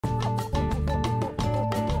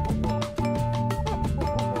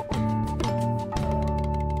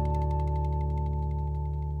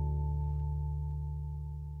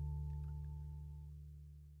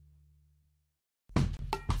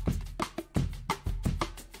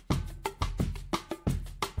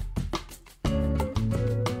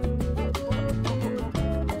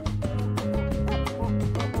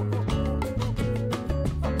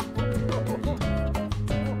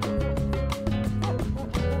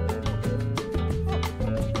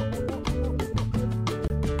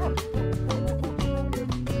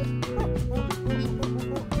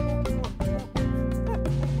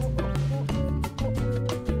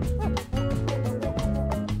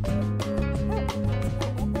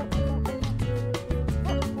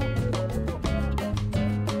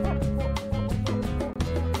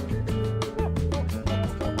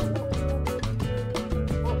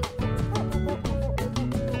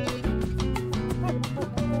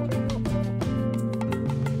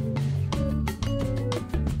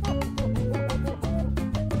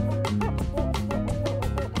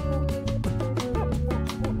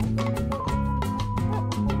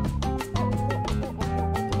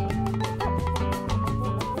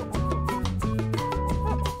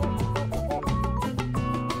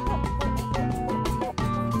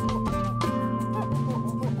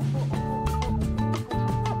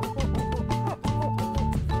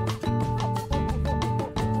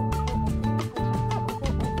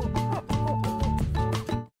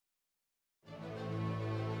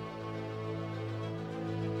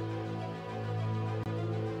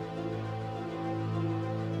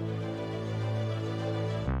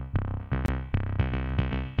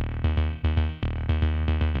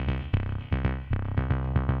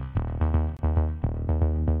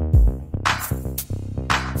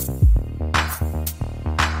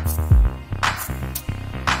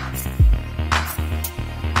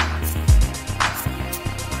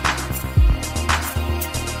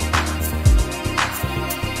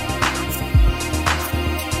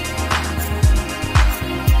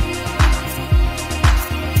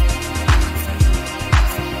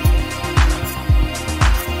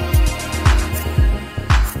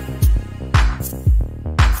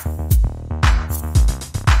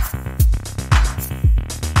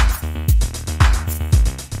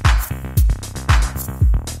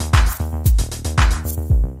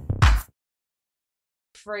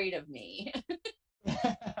afraid of me.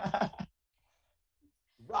 Rah!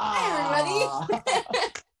 Hi, everybody.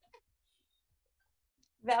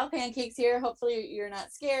 Val Pancakes here. Hopefully you're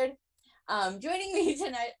not scared. Joining me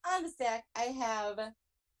tonight on the stack, I have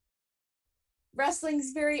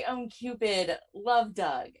wrestling's very own Cupid, Love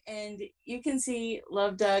Doug. And you can see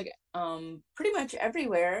Love Doug pretty much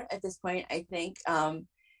everywhere at this point, I think.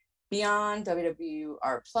 Beyond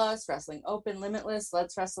WWR Plus, Wrestling Open, Limitless,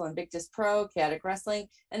 Let's Wrestle, Invictus Pro, Chaotic Wrestling,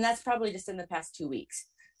 and that's probably just in the past 2 weeks.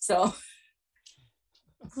 So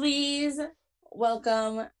please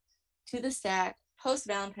welcome to the stack, post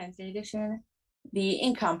Valentine's Day edition, the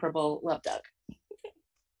incomparable Love Doug.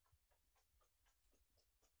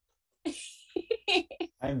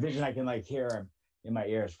 I envision I can hear him in my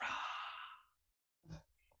ears.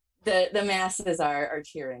 The masses are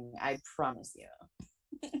cheering, I promise you.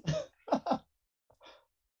 Thank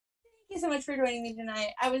you so much for joining me tonight.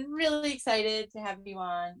 I was really excited to have you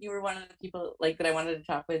on. You were one of the people that I wanted to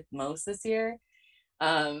talk with most this year.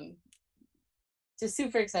 Just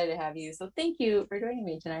super excited to have you. So thank you for joining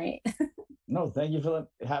me tonight. No, thank you for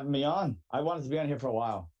having me on. I wanted to be on here for a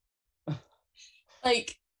while.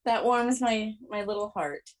 That warms my little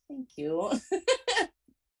heart. Thank you.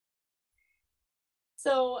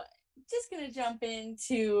 So just gonna jump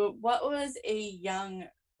into, what was a young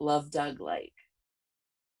Love Doug like?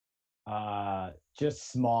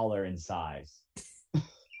 Just smaller in size.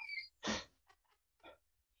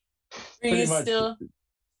 Were you still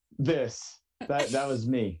this? That was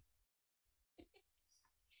me.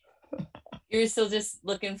 You're still just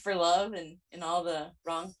looking for love in all the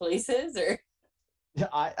wrong places, or? Yeah,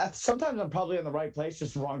 I sometimes I'm probably in the right place,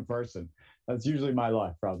 just the wrong person. That's usually my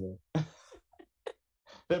life, probably.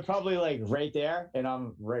 They're probably right there, and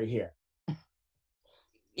I'm right here.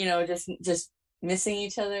 Just missing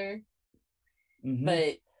each other. Mm-hmm.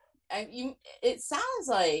 But it sounds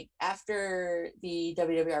like after the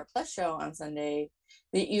WWR Plus show on Sunday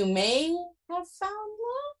that you may have found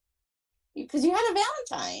love, because you had a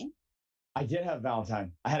Valentine. I did have a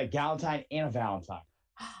Valentine. I had a Galentine and a Valentine.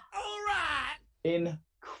 All right.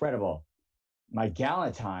 Incredible. My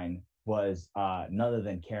Galentine was none other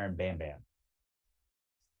than Karen Bam Bam.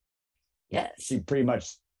 Yes. She pretty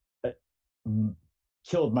much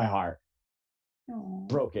killed my heart. Aww.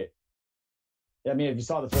 Broke it. I mean, if you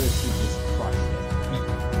saw the footage, she just crushed it.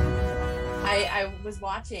 I was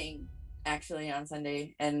watching actually on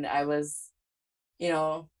Sunday, and I was, you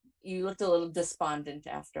looked a little despondent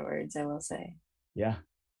afterwards, I will say. Yeah.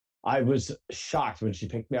 I was shocked when she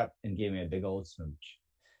picked me up and gave me a big old smooch.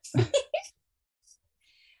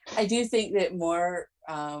 I do think that more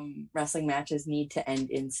wrestling matches need to end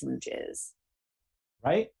in smooches.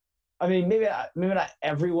 Right? I mean, maybe not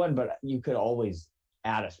everyone, but you could always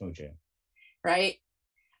add a smooching. Right?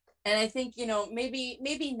 And I think,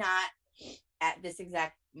 maybe not at this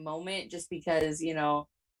exact moment, just because,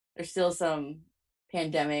 there's still some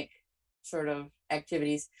pandemic sort of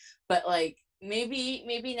activities, but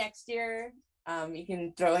maybe next year you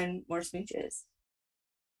can throw in more smooches.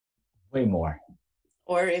 Way more.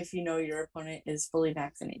 Or if your opponent is fully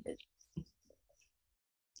vaccinated.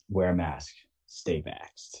 Wear a mask. Stay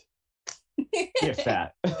vaxxed. Get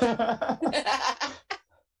fat.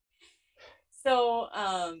 So,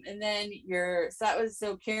 and then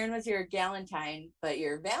Karen was your Galentine, but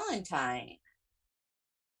your Valentine.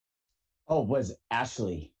 Oh, was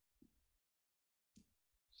Ashley.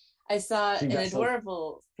 I saw an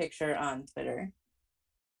adorable picture on Twitter.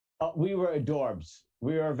 We were adorbs.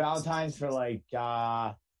 We were Valentines for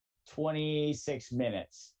 26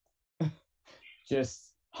 minutes.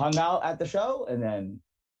 Just hung out at the show and then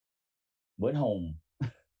went home.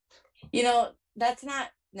 That's not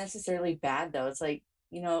necessarily bad though. It's it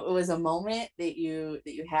was a moment that you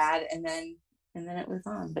had, and then it was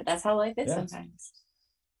on. But that's how life is sometimes.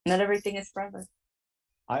 Not everything is forever.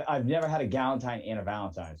 I've never had a Galentine and a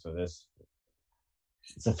Valentine, so it's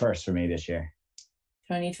a first for me this year.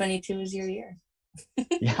 2022 is your year.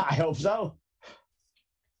 Yeah, I hope so.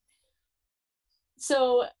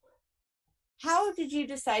 So how did you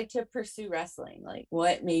decide to pursue wrestling?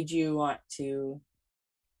 What made you want to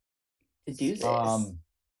do this?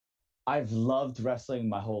 I've loved wrestling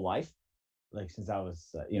my whole life, since I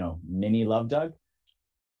was, mini Love Doug.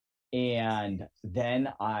 And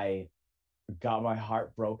then I got my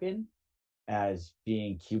heart broken as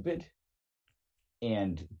being Cupid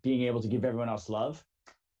and being able to give everyone else love.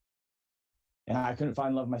 And I couldn't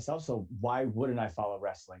find love myself, so why wouldn't I follow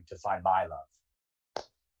wrestling to find my love?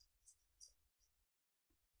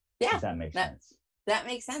 Yeah. If that makes sense. That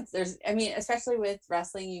makes sense. Especially with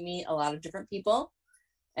wrestling, you meet a lot of different people,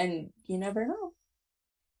 and you never know.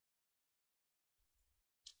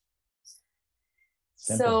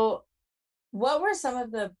 Simple. So, what were some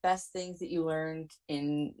of the best things that you learned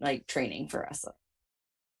in like training for wrestling?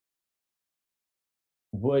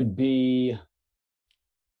 Would be,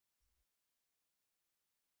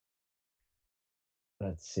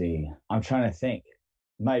 let's see. I'm trying to think.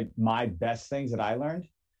 My best things that I learned,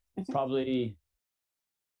 probably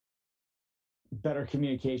better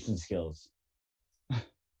communication skills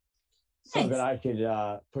so that Nice. I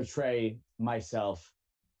could portray myself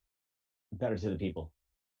better to the people.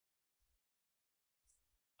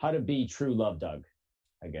 How to be true love Doug,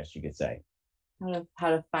 I guess you could say. How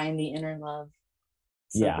to find the inner love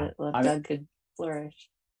so Yeah. that Love I mean, Doug could flourish.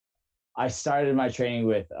 I started my training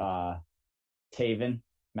with Taven,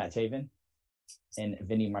 Matt Taven, and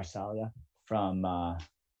Vinny Marsalia from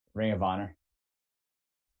Ring of Honor.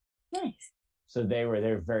 Nice. So they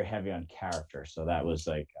were very heavy on character. So that was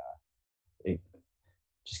like it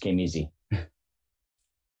just came easy.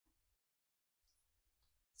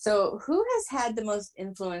 So, who has had the most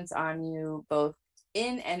influence on you both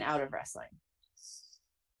in and out of wrestling?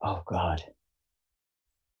 Oh God.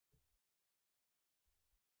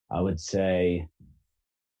 I would say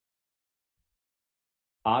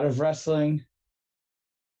out of wrestling,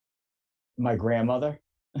 my grandmother.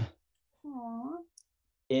 Aww.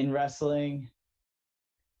 In wrestling,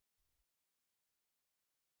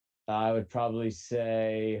 I would probably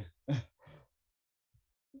say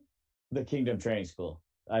the Kingdom Training School.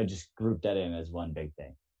 I just grouped that in as one big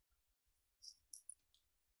thing.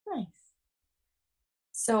 Nice.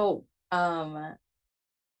 So,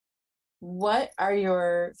 what are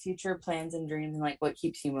your future plans and dreams, and like what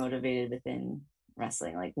keeps you motivated within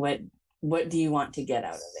wrestling? Like, what do you want to get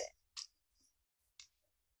out of it?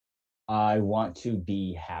 I want to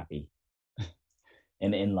be happy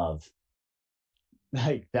and in love.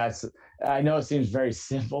 Like that's I know it seems very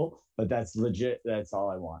simple, but that's legit. That's all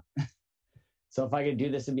I want. So if I can do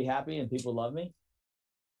this and be happy and people love me,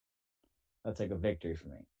 that's like a victory for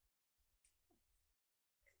me.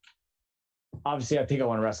 Obviously, I think I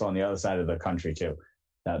want to wrestle on the other side of the country too.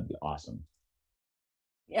 That'd be awesome.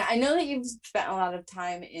 Yeah, I know that you've spent a lot of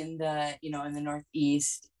time in the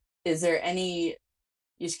Northeast. Is there any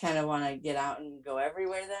you just kind of want to get out and go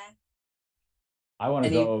everywhere then? I want to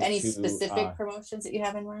Any go any to. specific promotions that you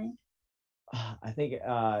have in mind? I think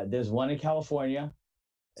there's one in California.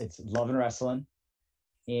 It's Love and Wrestling,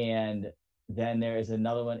 and then there is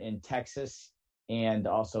another one in Texas, and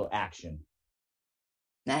also Action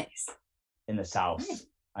Nice. in the South. Nice.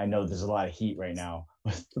 I know there's a lot of heat right now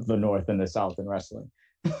with the North and the South in wrestling.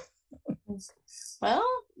 Well,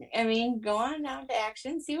 I mean, go on down to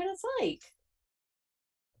Action, see what it's like,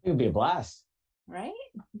 It would be a blast. right?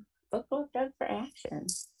 Book Love Doug for Action.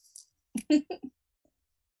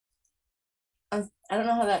 I don't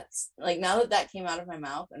know how that's like now that that came out of my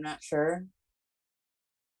mouth. I'm not sure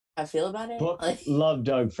how I feel about it. Book Like, Love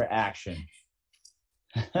Doug for Action.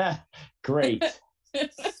 Great.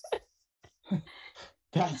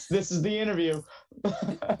 This is the interview.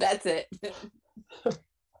 that's it.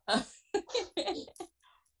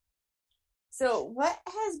 So, what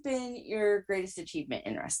has been your greatest achievement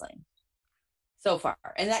in wrestling so far?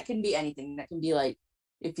 And that can be anything. That can be like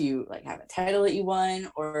if you like have a title that you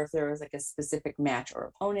won, or if there was like a specific match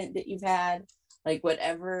or opponent that you've had, like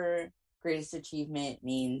whatever greatest achievement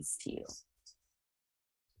means to you.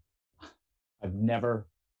 I've never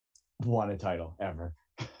won a title ever.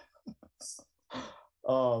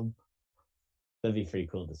 um, that'd be pretty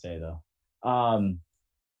cool to say though.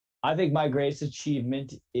 I think my greatest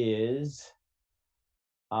achievement is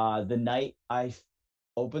the night I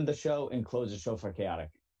opened the show and closed the show for Chaotic.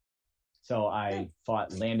 So I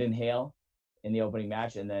fought Landon Hale in the opening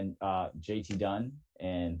match, and then JT Dunn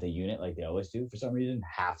and the unit, like they always do for some reason,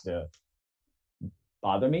 have to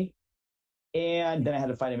bother me. And then I had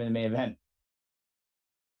to fight him in the main event.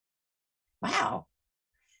 Wow.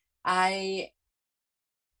 I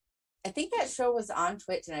I think that show was on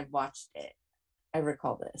Twitch and I've watched it. I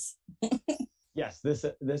recall this. Yes,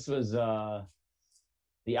 this was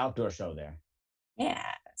the outdoor show there. Yeah.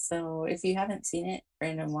 So if you haven't seen it,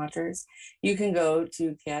 random watchers, you can go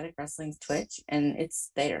to Chaotic Wrestling's Twitch and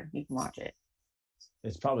it's there. You can watch it.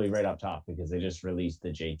 It's probably right up top because they just released the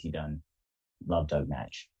JT Dunn Love Doug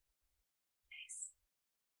match.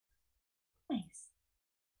 Nice. Nice.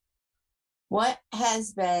 What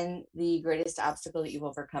has been the greatest obstacle that you've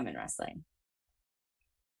overcome in wrestling?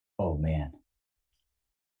 Oh man.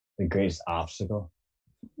 The greatest obstacle.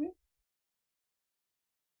 Mm-hmm.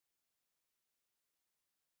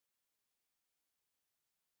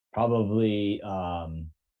 Probably I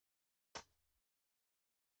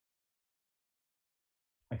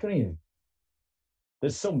couldn't even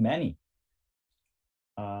there's so many.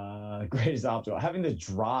 Greatest obstacle, having to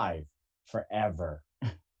drive forever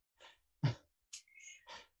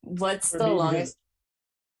What's for the me because longest?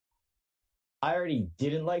 I already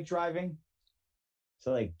didn't like driving.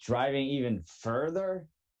 So like driving even further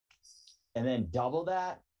and then double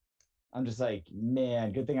that, I'm just like,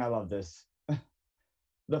 man, good thing I love this.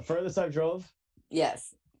 The furthest I drove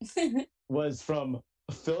Yes. was from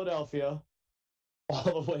Philadelphia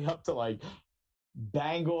all the way up to like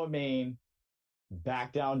Bangor, Maine,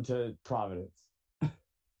 back down to Providence.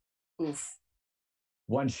 Oof.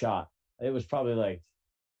 One shot. It was probably like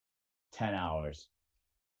 10 hours.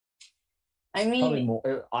 I Probably mean,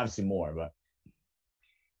 more, obviously more, but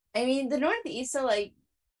the Northeast, so like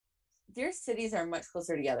their cities are much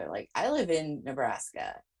closer together. Like I live in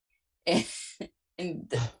Nebraska, and,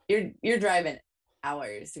 and you're driving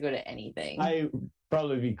hours to go to anything. I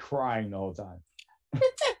probably be crying the whole time.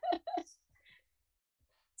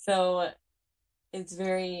 So it's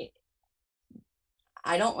very.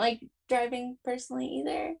 I don't like driving personally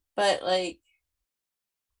either, but like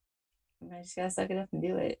I just gotta suck it up and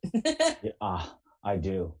do it. Yeah, I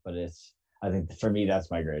do, but I think for me that's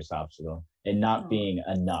my greatest obstacle, and not Oh. being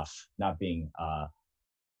enough, not being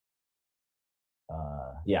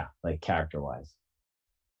yeah, like character wise.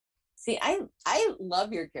 See, I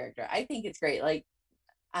love your character. I think it's great. Like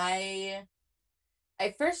I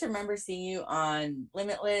I first remember seeing you on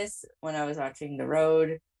Limitless when I was watching The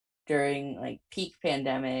Road during like peak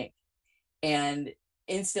pandemic, and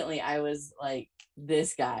instantly I was like,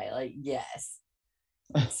 this guy, like, yes.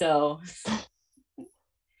 So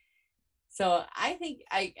I think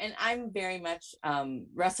I'm very much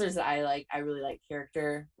wrestlers that I like. I really like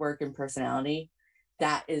character work and personality.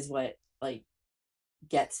 That is what like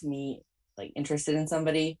gets me like interested in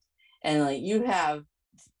somebody. And like you have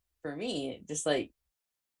for me just like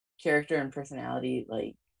character and personality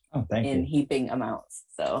like Oh, thank in you. heaping amounts.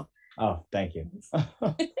 So Oh, thank you.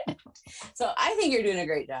 so I think you're doing a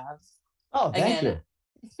great job. Oh, thank Again,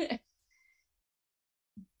 you.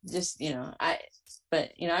 just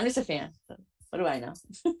I'm just a fan. So what do I know?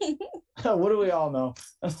 What do we all know?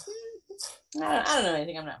 I don't know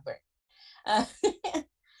anything. I'm not important.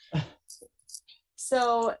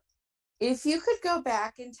 So if you could go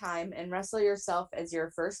back in time and wrestle yourself as your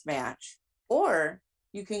first match, or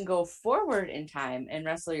you can go forward in time and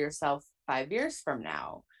wrestle yourself 5 years from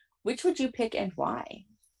now, which would you pick and why?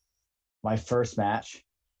 My first match,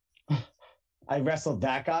 I wrestled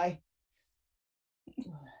that guy.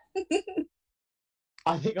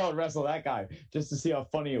 I think I would wrestle that guy just to see how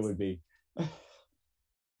funny it would be.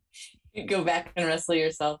 You go back and wrestle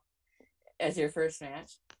yourself as your first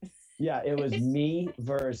match. Yeah, it was me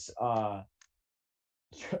versus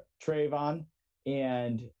Trayvon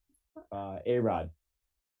and A Rod.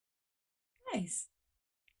 Nice.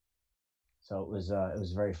 So it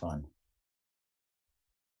was very fun.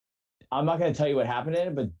 I'm not going to tell you what happened in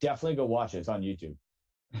it, but definitely go watch it. It's on YouTube.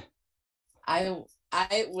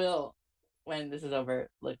 I will when this is over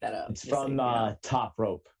look that up. It's Just so from you know. Top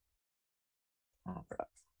Rope. Top rope.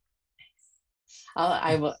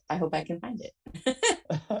 I will. I hope I can find it.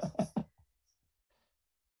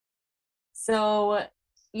 So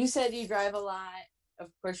you said you drive a lot. Of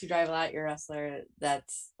course, you drive a lot. You're a wrestler.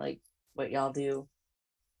 That's like what y'all do.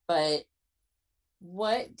 But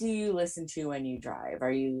what do you listen to when you drive?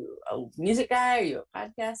 Are you a music guy? Are you a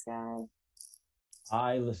podcast guy?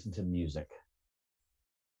 I listen to music.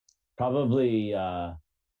 Probably a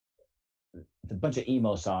bunch of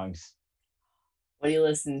emo songs. What do you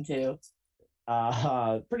listen to?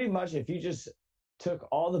 Pretty much, if you just took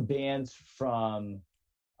all the bands from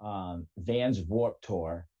Van's Warp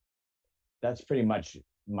Tour, that's pretty much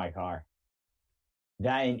my car.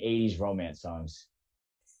 That and 80s romance songs.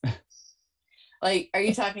 Like, are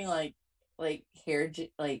you talking like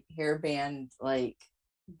hair band like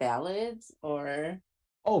ballads or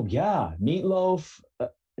Oh, yeah. Meatloaf,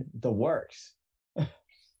 the works.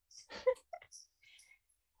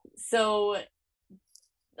 so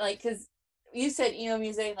like because you said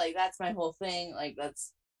music like that's my whole thing like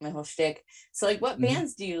that's my whole shtick. So like what Mm-hmm.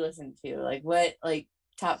 bands do you listen to? Like what like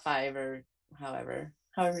top five or however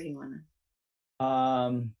you want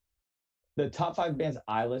Um, the top five bands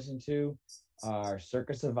I listen to are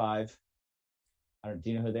Circus Survive. Do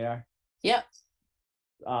you know who they are? to. Yep.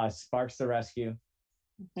 Sparks the Rescue.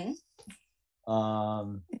 Mm-hmm.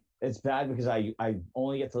 Um, it's bad because I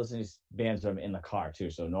only get to listen to these bands when I'm in the car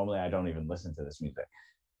too. So normally I don't even listen to this music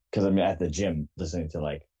because I'm at the gym listening to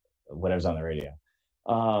like whatever's on the radio.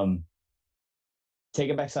 Um, Take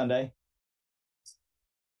It Back Sunday.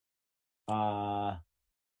 I'm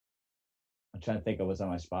trying to think of what's on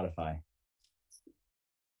my Spotify.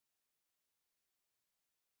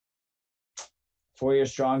 4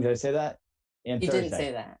 Years Strong. Did I say that? And You didn't Thursday.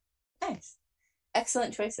 say that. Nice.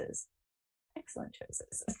 Excellent choices. Excellent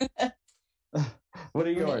choices. What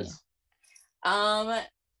are Me. yours? Oh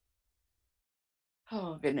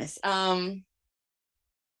goodness. The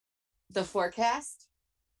Forecast,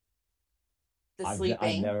 The I've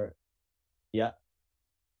Sleeping. never. Yeah.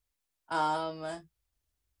 Um,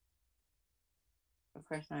 of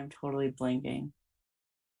course I'm totally blanking.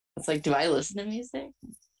 It's like, do I listen to music?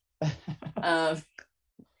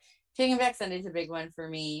 Taking Back Sunday's a big one for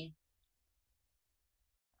me.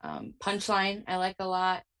 Punchline I like a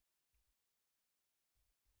lot.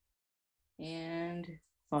 And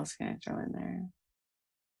what else can I throw in there?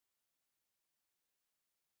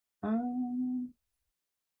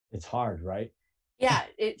 It's hard, right? Yeah,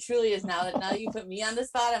 it truly is. Now that you put me on the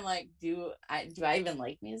spot, I'm like, do I even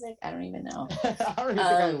like music? I don't even know. I don't even think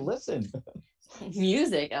I listen.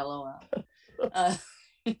 Music, lol.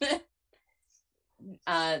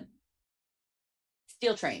 Uh,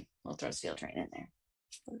 Steel Train. We'll throw Steel Train in there.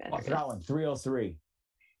 What's that one? 303.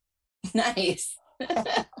 Nice.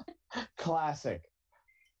 Classic.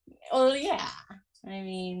 Well, yeah. I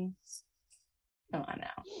mean, come on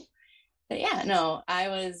now. But yeah, no, I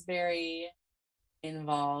was very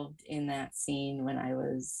involved in that scene when I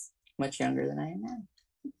was much younger than I am now.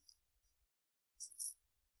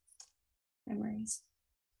 Memories.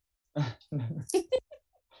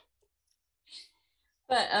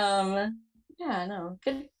 But yeah, no,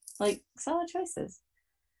 good, like solid choices.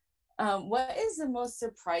 What is the most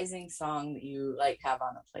surprising song that you like have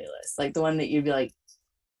on a playlist? Like the one that you'd be like,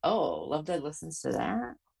 oh, Love Dead listens to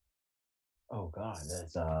that? Oh God,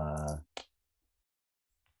 that's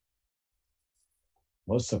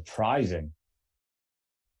most surprising.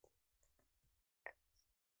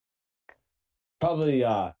 Probably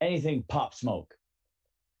anything Pop Smoke.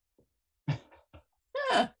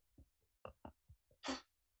 Huh.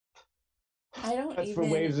 I don't That's even. for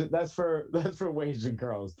waves. That's for waves and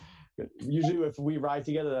girls. Usually, if we ride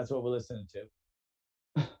together, that's what we're listening to.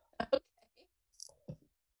 Okay.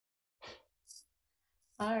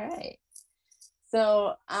 All right.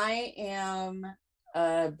 So I am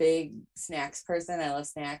a big snacks person. I love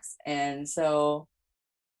snacks, and so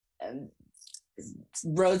um,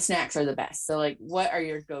 road snacks are the best. So, like, what are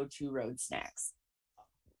your go-to road snacks?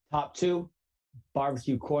 Top two,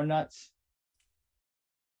 barbecue corn nuts,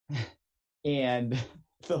 and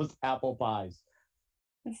those apple pies.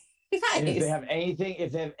 And if they Nice. have anything,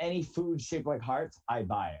 if they have any food shaped like hearts, I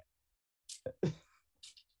buy it.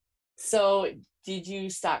 So, did you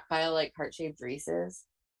stockpile like heart-shaped Reese's?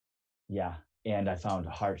 Yeah. And I found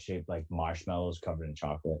heart shaped like marshmallows covered in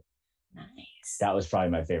chocolate. Nice. That was probably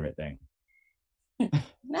my favorite thing.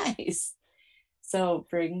 Nice. So,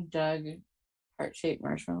 bring Doug heart-shaped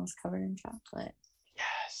marshmallows covered in chocolate.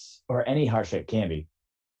 Yes. Or any heart shaped candy.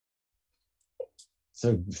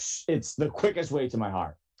 So it's the quickest way to my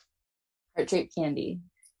heart. Heart-shaped candy.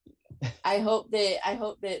 I hope that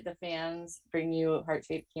the fans bring you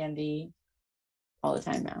heart-shaped candy all the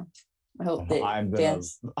time now. I hope that I'm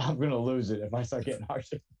fans. gonna lose it if I start getting heart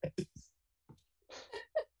shaped.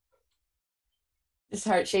 Just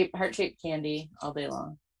heart-shaped candy all day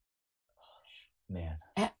long. Man.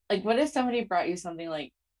 Like, what if somebody brought you something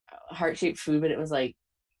like heart-shaped food, but it was like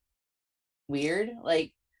weird?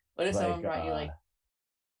 Like, what if someone brought you like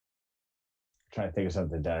trying to think of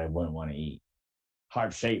something that I wouldn't want to eat.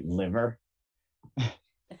 Heart shaped liver.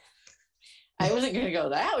 I wasn't gonna go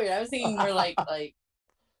that weird. I was thinking more like a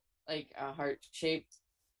heart-shaped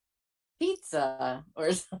pizza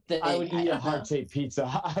or something. I would eat a heart-shaped pizza.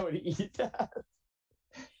 I would eat that.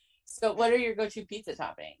 So what are your go-to pizza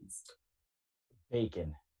toppings?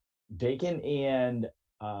 Bacon and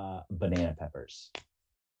banana peppers.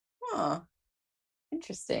 Huh.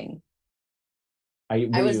 Interesting.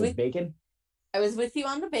 With bacon? I was with you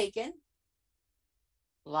on the bacon.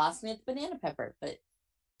 Lost me at the banana pepper, but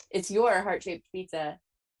it's your heart-shaped pizza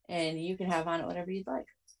and you can have on it whatever you'd like.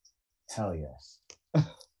 Hell yes.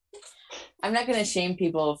 I'm not going to shame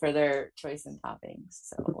people for their choice in toppings.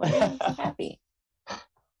 So whatever makes you happy.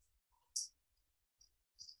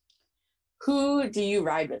 Who do you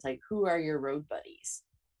ride with? Like, who are your road buddies?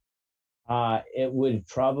 It would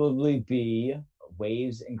probably be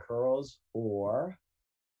Waves and Curls or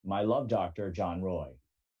my love doctor, John Roy.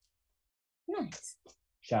 Nice.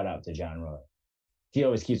 Shout out to John Roy. He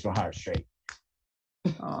always keeps my heart straight.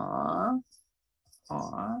 Aw.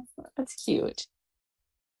 That's cute.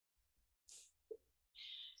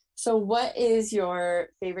 So what is your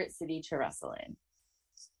favorite city to wrestle in?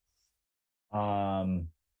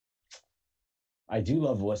 I do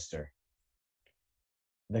love Worcester.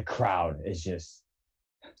 The crowd is just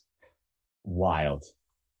Wild.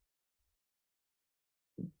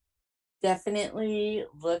 Definitely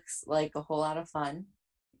looks like a whole lot of fun.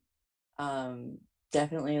 Um,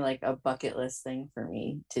 Definitely like a bucket list thing for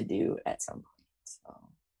me to do at some point. So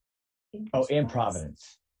Oh, fingers in crossed.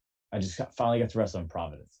 Providence. Finally got to wrestle in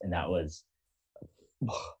Providence, and that was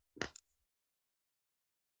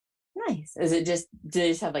Nice. Is it just do they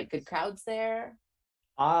just have like good crowds there?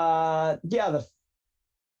 yeah,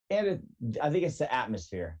 I think it's the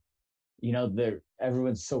atmosphere.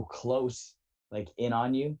 Everyone's so close, like in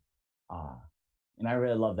on you. Uh, and I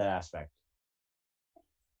really love that aspect.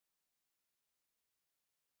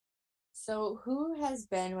 So who has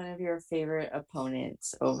been one of your favorite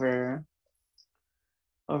opponents over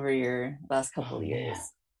your last couple Oh of man. years?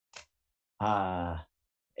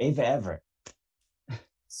 Ava Everett.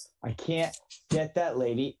 I can't get that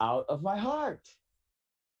lady out of my heart.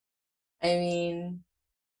 I mean,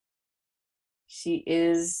 she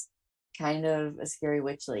is kind of a scary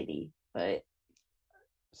witch lady, but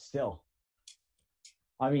Still.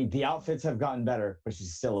 I mean, the outfits have gotten better, but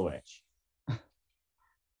she's still a witch.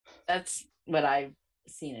 that's what I've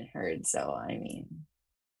seen and heard. So I mean,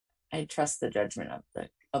 I trust the judgment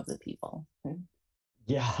of the people.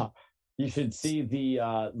 Yeah. You should see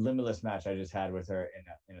the limitless match I just had with her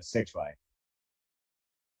in a six-way.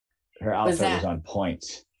 Her Was outfit was that on point.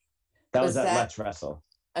 That was was at that Let's Wrestle.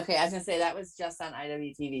 okay? I was gonna say that was just on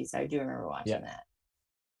IWTV, so I do remember Yeah. watching that.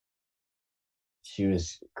 She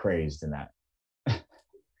was crazed in that.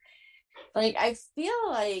 Like I feel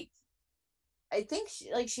like I think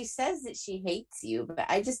she says that she hates you, but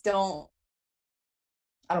I just don't.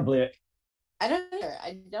 I don't believe it. I don't.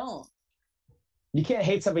 I don't. You can't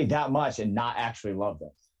hate somebody that much and not actually love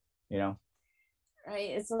them. You know? Right?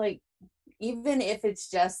 It's like even if it's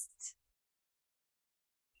just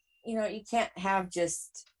you can't have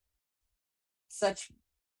just such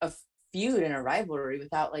a feud and a rivalry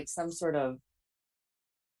without like some sort of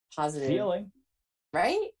positive, Feeling.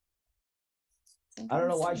 right? I don't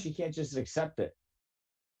know why she can't just accept it.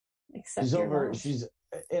 Accept your love. She's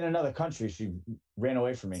in another country. She ran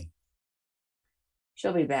away from me.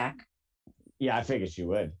 She'll be back. Yeah, I figured she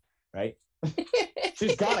would, right?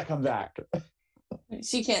 She's got to come back.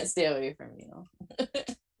 She can't stay away from you.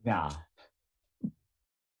 Nah.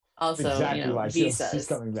 Also, Exactly why visas. she's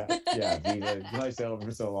coming back. Yeah, visa. You only stay over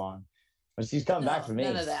for so long. But she's coming back for me.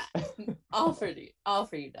 None of that. All for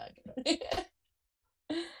you, Doug.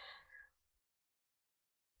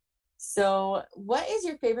 So, what is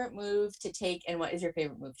your favorite move to take, and what is your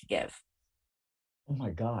favorite move to give? Oh my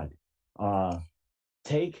God.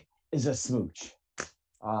 Take is a smooch.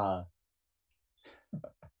 Uh,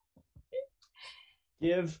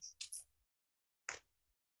 give.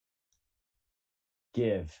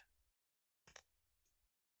 Give.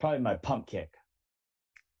 Probably my pump kick.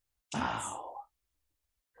 Wow.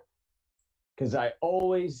 Because I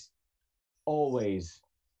always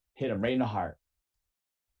hit them right in the heart.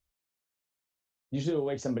 Usually will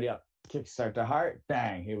wake somebody up. Kick start the heart.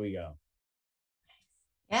 Bang. Here we go.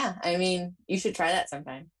 Yeah, I mean, you should try that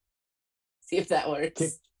sometime. See if that works.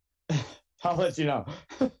 Kick. I'll let you know.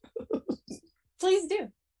 Please do.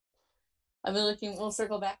 I've been looking. We'll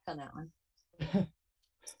circle back on that one.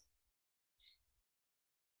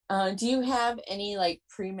 Do you have any like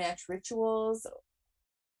pre-match rituals?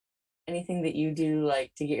 Anything that you do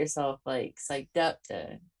like to get yourself like psyched up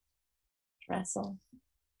to wrestle?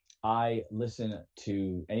 I listen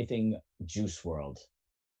to anything Juice World,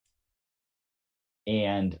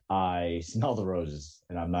 and I smell the roses,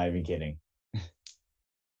 and I'm not even kidding.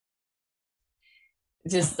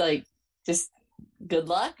 Just good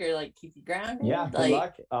luck or like keep you grounded. Yeah, good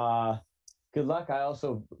like, luck. Good luck.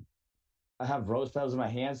 I have rose petals in my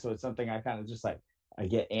hands, so it's something I kind of just like I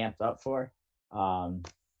get amped up for.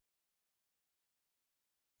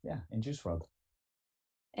 Yeah, in Juice World.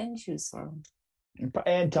 And Juice World.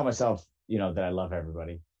 And tell myself, that I love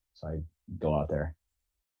everybody. So I go out there.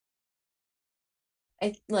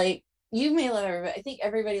 I like you may love everybody. I think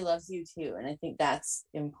everybody loves you too, and I think that's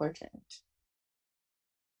important.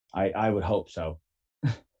 I would hope so.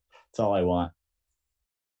 That's all I want.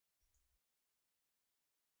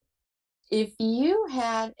 If you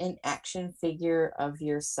had an action figure of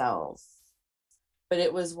yourself, but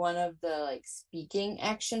it was one of the like speaking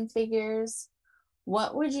action figures,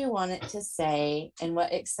 what would you want it to say and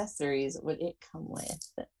what accessories would it come with?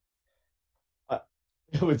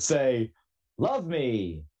 It would say, "Love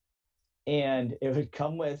me," and it would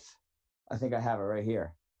come with. I think I have it right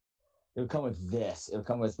here. It would come with this. It would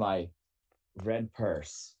come with my red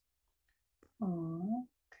purse. Aww.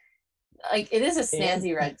 Like it is a snazzy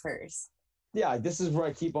And red purse. yeah, this is where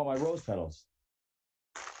I keep all my rose petals.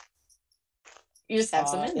 You just have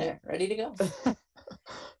some in And, there, ready to go.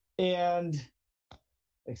 and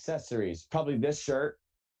accessories. Probably this shirt,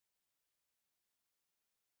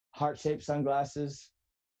 heart-shaped sunglasses,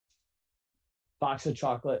 box of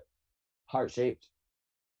chocolate, heart-shaped.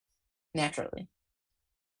 Naturally.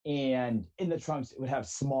 And in the trunks, it would have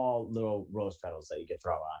small little rose petals that you could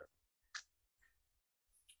throw out.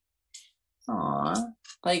 Aw,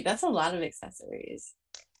 like that's a lot of accessories.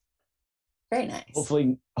 Very nice.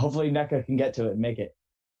 Hopefully NECA can get to it and make it.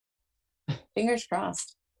 Fingers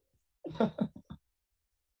crossed.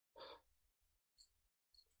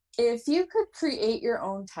 If you could create your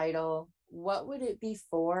own title, what would it be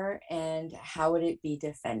for and how would it be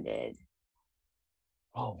defended?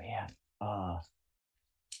 Oh man.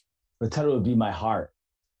 The title would be My Heart.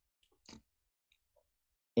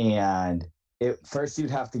 And first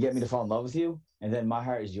you'd have to get me to fall in love with you, and then my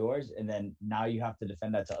heart is yours, and then now you have to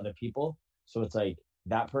defend that to other people. So it's like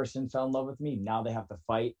that person fell in love with me, now they have to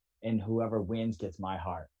fight, and whoever wins gets my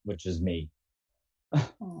heart, which is me.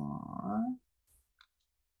 Aww.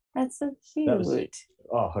 That's so cute.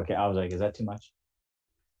 Okay. I was like, is that too much?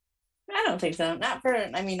 I don't think so. Not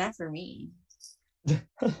for me.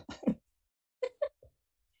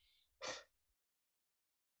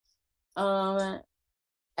 Um,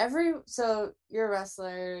 so you're a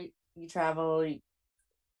wrestler, you travel.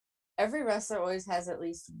 Every wrestler always has at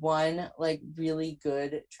least one like really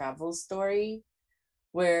good travel story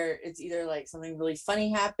where it's either like something really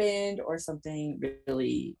funny happened or something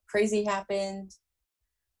really crazy happened.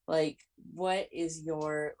 Like, what is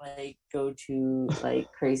your like go-to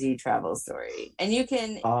like crazy travel story? And you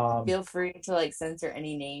can feel free to like censor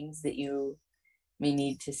any names that you may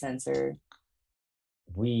need to censor.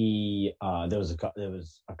 There was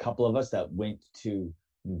a couple of us that went to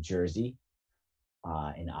New Jersey,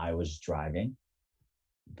 and I was driving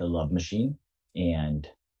the Love Machine, and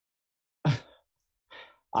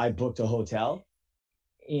I booked a hotel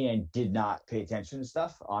and did not pay attention to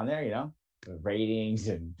stuff on there, ratings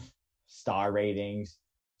and star ratings.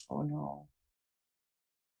 Oh no.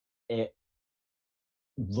 It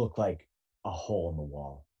looked like a hole in the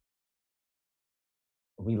wall.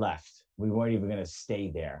 We left. We weren't even going to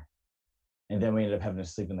stay there. And then we ended up having to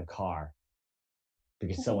sleep in the car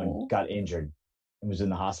because someone got injured and was in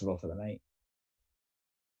the hospital for the night.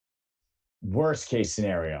 Worst case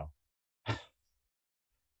scenario.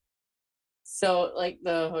 So, like,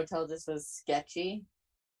 the hotel just was sketchy?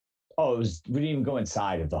 Oh, we didn't even go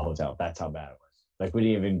inside of the hotel. That's how bad it was. Like, we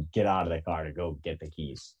didn't even get out of the car to go get the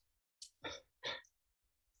keys.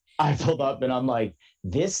 I pulled up and I'm like,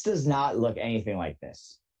 this does not look anything like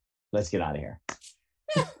this. Let's get out of here.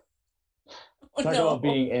 Talk about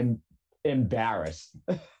being embarrassed.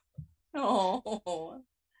 Oh.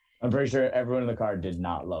 I'm pretty sure everyone in the car did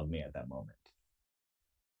not love me at that moment.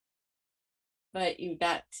 But you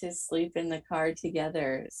got to sleep in the car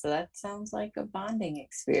together. So that sounds like a bonding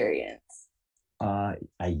experience.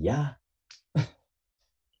 Yeah.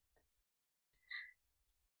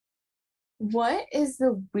 What is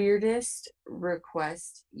the weirdest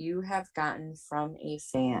request you have gotten from a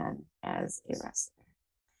fan as a wrestler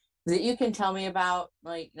that you can tell me about?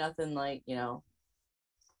 Like, nothing like, The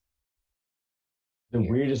weird.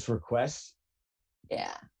 Weirdest request?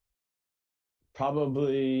 Yeah.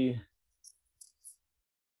 Probably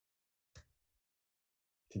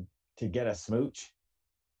to get a smooch.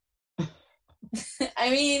 I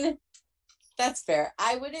mean, that's fair.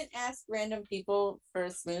 I wouldn't ask random people for a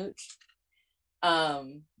smooch. I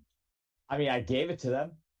mean, I gave it to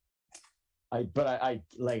them. I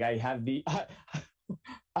have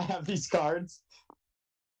I have these cards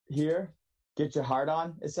here. Get your heart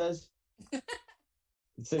on, it says. It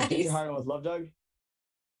says Nice. Get your heart on with Love Doug.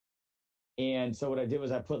 And so what I did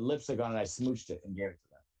was I put lipstick on and I smooched it and gave it to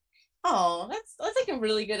them. Oh, that's like a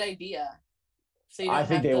really good idea. So you don't I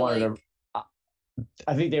think they wanted like...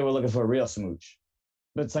 I think they were looking for a real smooch.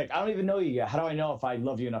 But it's like, I don't even know you yet. How do I know if I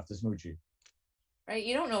love you enough to smooch you? Right?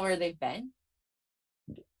 You don't know where they've been.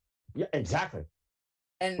 Yeah, exactly.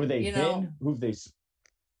 And where they've been, there's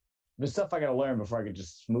stuff I gotta learn before I could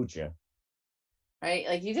just smooch you. Right?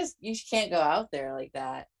 Like you can't go out there like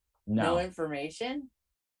that. No information.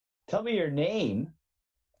 Tell me your name.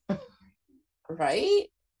 Right?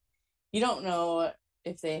 You don't know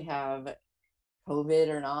if they have COVID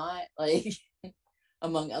or not, like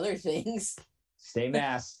among other things. Stay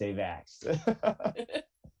masked, stay vaxxed.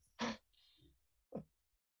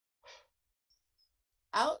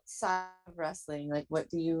 Outside of wrestling, like what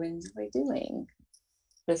do you enjoy doing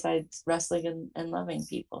besides wrestling and loving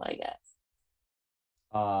people, I guess?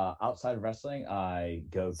 Outside of wrestling, I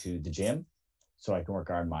go to the gym so I can work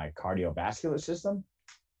on my cardiovascular system.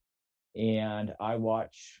 and I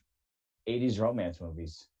watch 80s romance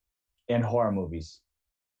movies and horror movies.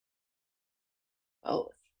 Oh,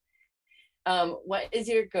 what is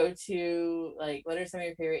your go-to, like, what are some of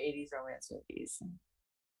your favorite 80s romance movies?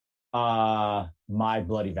 My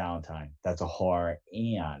Bloody Valentine. That's a horror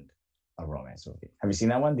and a romance movie. Have you seen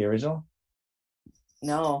that one, the original?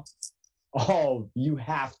 No. Oh, you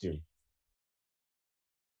have to.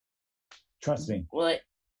 Trust me.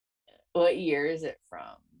 What year is it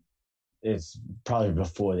from? It's probably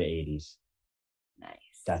before the 80s. Nice.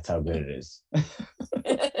 That's how good it is.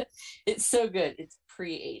 It's so good. It's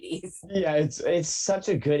pre-80s. Yeah, it's such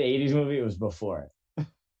a good 80s movie. It was before it.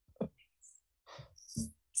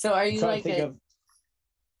 So are I'm you trying to like think a of.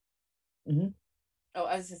 Mhm. oh,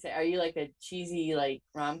 I was gonna say, are you like a cheesy like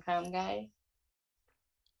rom-com guy?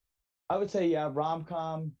 I would say, yeah, rom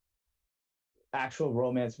com, actual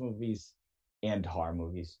romance movies, and horror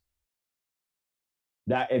movies.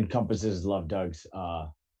 That encompasses Love Doug's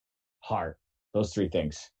heart. Those three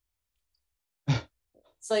things.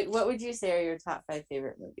 So like what would you say are your top five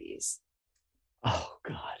favorite movies? Oh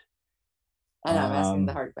God. I know I'm asking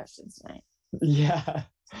the Um, hard questions tonight. yeah.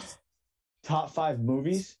 Top five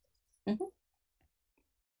movies. Mhm.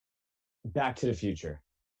 Back to the Future.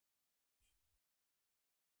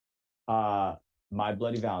 Uh, My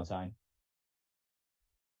Bloody Valentine.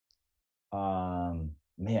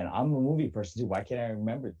 Man, I'm a movie person too. Why can't I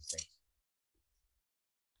remember these things?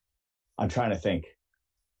 I'm trying to think.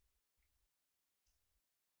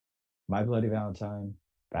 My Bloody Valentine,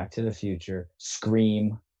 Back to the Future,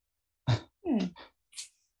 Scream, Hmm.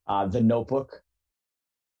 The Notebook,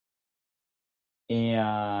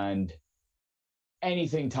 and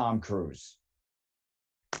anything Tom Cruise.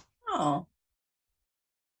 Oh,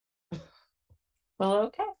 well,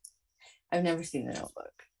 okay. I've never seen The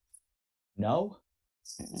Notebook. No?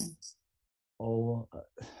 Mm-mm. Oh,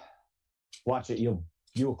 watch it.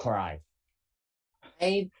 You'll cry.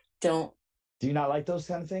 I don't, Do you not like those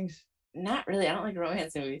kind of things? not really. I don't like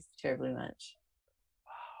romance movies terribly much.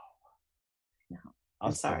 No, I'll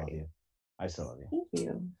I'm still love sorry. you. I still love you. Thank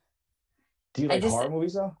you. Do you I like just, horror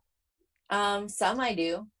movies though? some I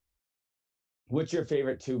do. What's your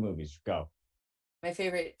favorite two movies? Go. My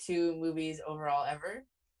favorite two movies overall ever.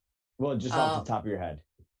 Well, just off the Um, top of your head.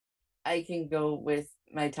 I can go with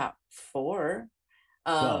my top four.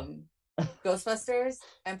 Go. Um, Ghostbusters,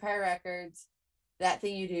 Empire Records, That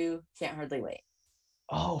Thing You Do, Can't Hardly Wait.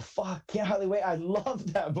 Oh fuck! Can't hardly wait. I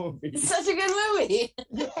love that It's movie. such a good movie.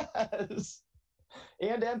 Yes.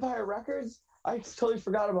 And Empire Records. I totally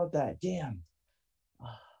forgot about that. Damn.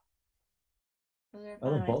 Those are I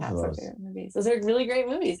one of love my both of top four those. favorite movies. Those are really great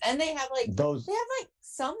movies, and Those. they have like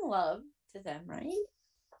some love to them, right?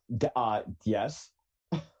 Yes.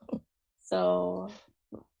 So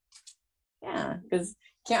yeah, because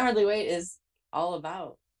Can't Hardly Wait is all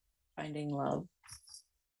about finding love,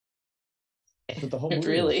 That's what the whole movie is.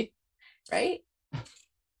 really, right?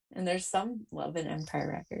 And there's some love in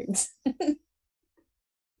Empire Records,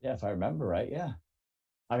 Yeah, if I remember right. Yeah.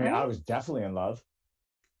 I mean, I right? was definitely in love.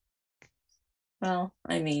 Well,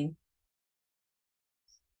 I mean,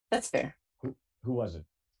 that's fair. Who was it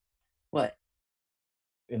What?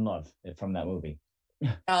 in love from that movie?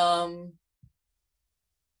 Um,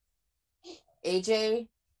 AJ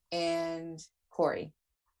and Corey,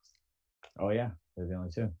 Oh yeah, they're the only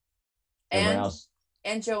two. Everyone and else.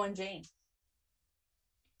 Joe and Jane.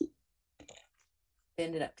 They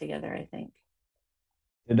ended up together, I think.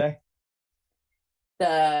 Did they?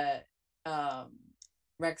 The um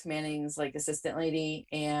Rex Manning's like assistant lady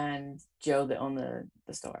and Joe that owned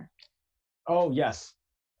the store. Oh yes.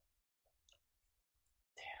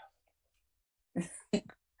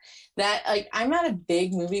 That like I'm not a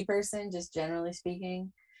big movie person, just generally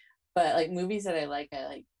speaking, but like movies that I like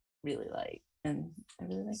really like, and I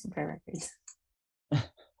really like Empire Records.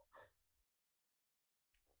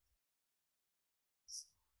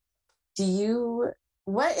 Do you?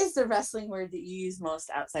 What is the wrestling word that you use most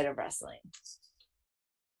outside of wrestling?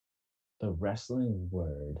 The wrestling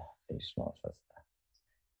word. A small.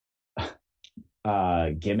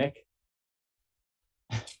 Gimmick.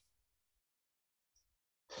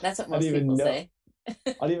 That's what I didn't most even people know. say.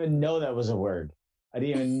 I didn't even know that was a word. I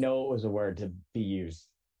didn't even know it was a word to be used.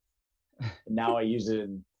 Now I use it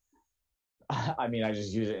in, I mean, I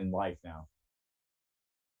just use it in life now.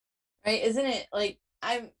 Right? Isn't it like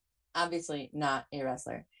I'm obviously not a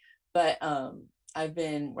wrestler, but I've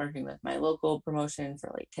been working with my local promotion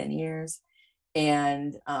for like 10 years,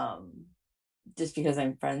 and just because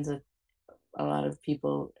I'm friends with a lot of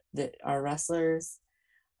people that are wrestlers,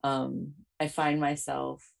 I find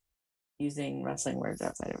myself using wrestling words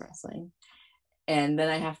outside of wrestling. And then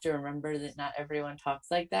I have to remember that not everyone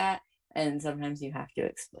talks like that. And sometimes you have to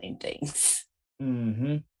explain things.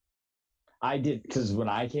 Mm-hmm. I did, because when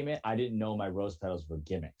I came in, I didn't know my rose petals were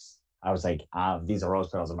gimmicks. I was like, these are rose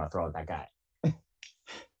petals. I'm gonna throw at that guy.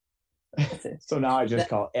 So now I just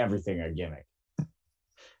call everything a gimmick.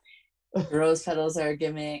 Rose petals are a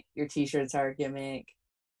gimmick. Your t-shirts are a gimmick.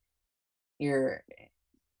 Your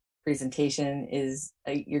presentation is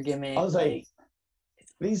your gimmick. I was like,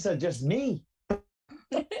 these are just me.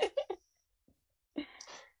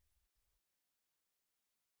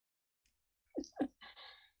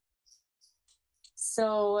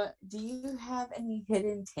 So, do you have any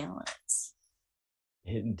hidden talents?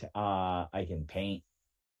 I can paint.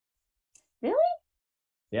 Really?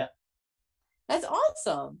 Yeah. That's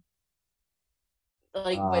awesome.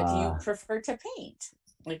 Like, what do you prefer to paint?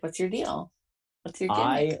 Like, what's your deal? What's your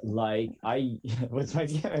gimmick? What's my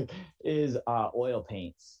gimmick is oil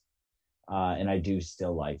paints. And I do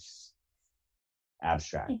still lifes,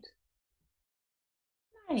 abstract.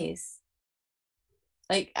 Nice.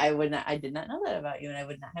 Like, I did not know that about you, and I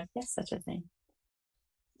would not have guessed such a thing.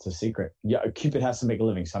 It's a secret. Yeah, Cupid has to make a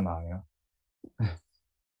living somehow, you know.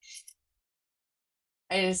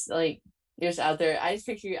 I just like you're just out there. I just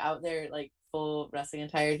picture you out there, like full wrestling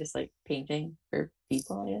attire, just like painting for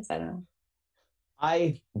people. I guess I don't know.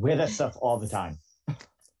 I wear that stuff all the time.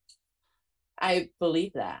 I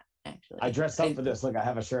believe that actually. I dressed up for this. Look, I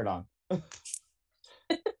have a shirt on.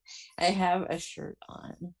 I have a shirt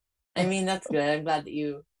on. I mean, that's good. I'm glad that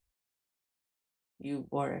you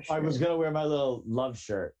wore a shirt. I was gonna wear my little love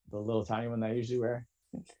shirt, the little tiny one that I usually wear.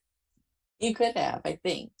 You could have, I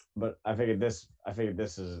think. But I figured this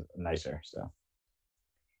is nicer, so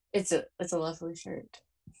it's a lovely shirt.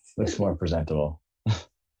 Looks more presentable.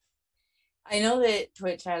 I know that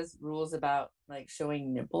Twitch has rules about like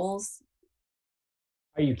showing nipples.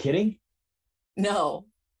 Are you kidding? No.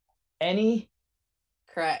 Any?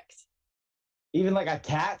 Correct. Even like a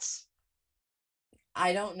cat's?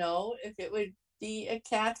 I don't know if it would be a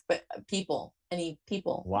cat, but any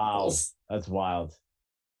people. Wow, nipples. That's wild.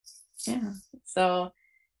 Yeah. So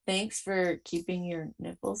thanks for keeping your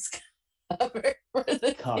nipples covered for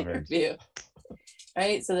the interview.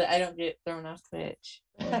 Right? So that I don't get thrown off Twitch.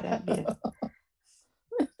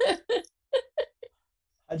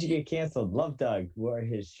 How'd you get canceled? Love Doug wore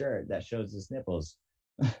his shirt that shows his nipples.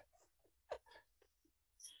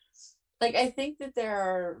 Like, I think that there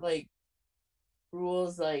are like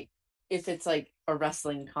rules, like if it's like a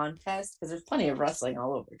wrestling contest, because there's plenty of wrestling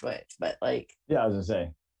all over Twitch, but like, yeah, I was gonna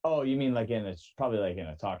say, oh, you mean like it's probably like in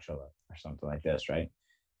a talk show or something like this, right?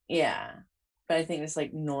 Yeah, but I think it's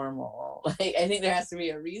like normal. Like, I think there has to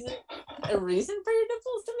be a reason for your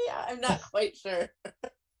nipples to be out. I'm not quite sure.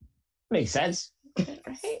 Makes sense.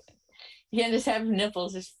 Right? You can't just have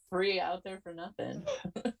nipples just free out there for nothing.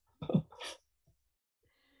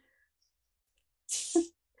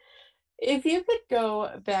 If you could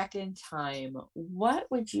go back in time, what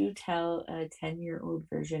would you tell a 10-year-old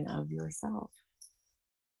version of yourself?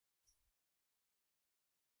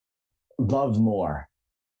 Love more.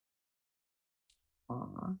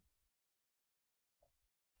 Aww.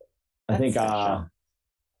 I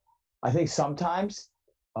think sometimes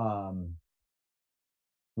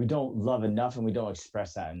we don't love enough and we don't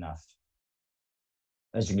express that enough.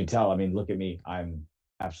 As you can tell, I mean, look at me. I'm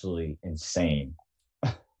absolutely insane.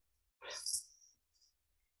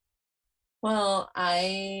 Well,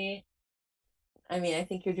 I mean, I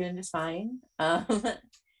think you're doing just fine. But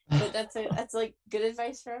that's like good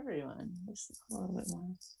advice for everyone. Just a little bit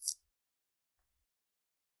more.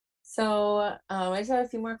 So I just have a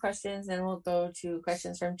few more questions, and we'll go to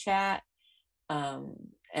questions from chat, and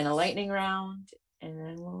a lightning round, and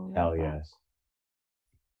then we'll. Hell yes.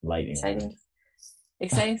 Lightning round.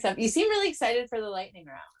 Exciting stuff. You seem really excited for the lightning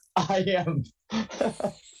round. I am.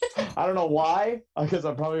 I don't know why, because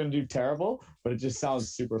I'm probably going to do terrible, but it just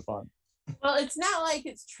sounds super fun. Well, it's not like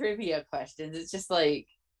it's trivia questions. It's just like,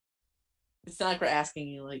 it's not like we're asking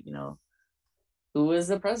you, like, you know, who was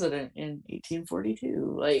the president in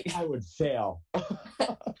 1842? Like, I would fail. So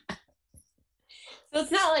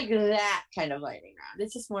it's not like that kind of lightning round.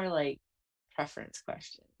 It's just more like preference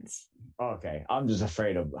questions. Okay. I'm just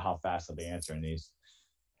afraid of how fast I'll be answering these.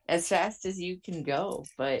 As fast as you can go,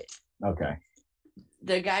 but okay.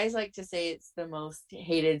 The guys like to say it's the most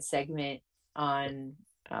hated segment on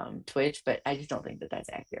Twitch, but I just don't think that that's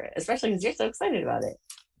accurate, especially because you're so excited about it.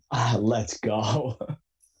 Let's go.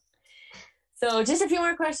 So just a few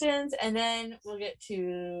more questions, and then we'll get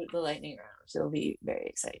to the lightning round, which will be very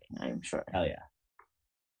exciting, I'm sure. Hell yeah.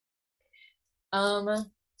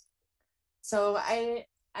 So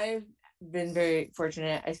I've been very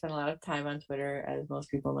fortunate. I spend a lot of time on Twitter, as most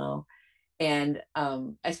people know. And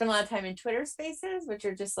I spend a lot of time in Twitter spaces, which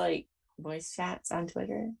are just like voice chats on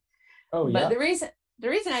Twitter. Oh But yeah. the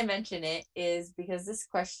reason I mention it is because this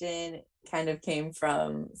question kind of came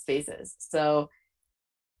from spaces. So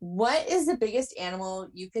what is the biggest animal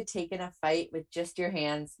you could take in a fight with just your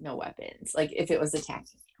hands, no weapons? Like if it was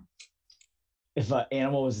attacking you. If an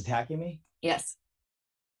animal was attacking me, Yes.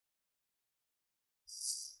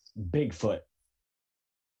 Bigfoot.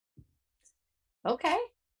 Okay.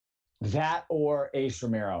 That or Ace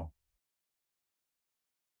Romero.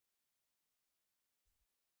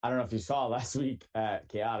 I don't know if you saw last week at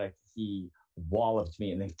Chaotic, he walloped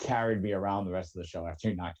me and then carried me around the rest of the show after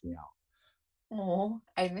he knocked me out. Oh,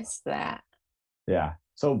 I missed that. Yeah.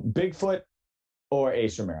 So Bigfoot or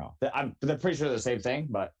Ace Romero. They're pretty sure they're the same thing,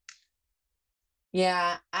 but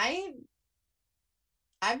Yeah, I've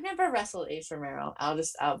never wrestled Ace Romero.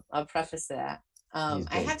 I'll preface that. he's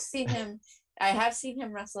I big. have seen him. I have seen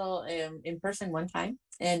him wrestle in person one time,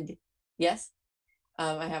 and yes,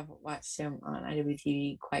 I have watched him on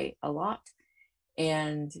IWTV quite a lot,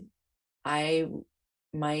 and I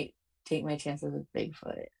might take my chances with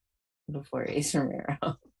Bigfoot before Ace Romero.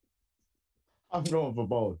 I'm going for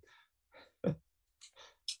both.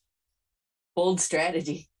 Bold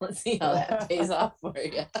strategy. Let's see how that pays off for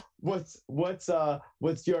you. What's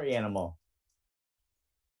your animal?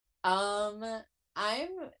 I'm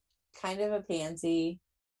kind of a pansy.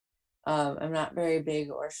 I'm not very big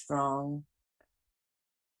or strong.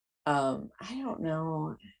 I don't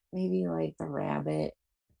know. Maybe like the rabbit.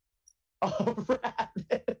 A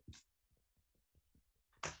rabbit.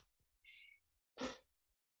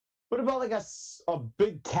 What about like a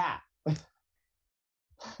big cat?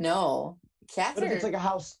 No, cats What if it's are like a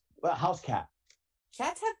house cat?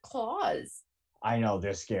 cats have claws. I know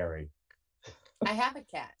they're scary. I have a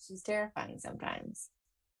cat. She's terrifying sometimes.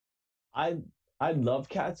 I I love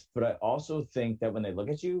cats, but I also think that when they look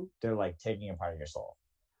at you, they're like taking a part of your soul.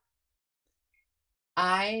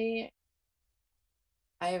 I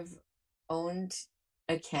I've owned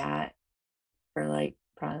a cat for like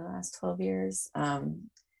probably the last 12 years.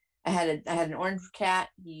 I had an orange cat.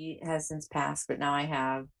 He has since passed, but now I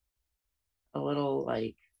have a little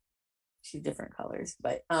like she's different colors.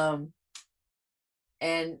 But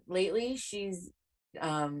and lately she's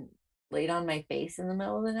um laid on my face in the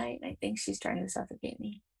middle of the night, and I think she's trying to suffocate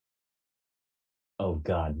me. Oh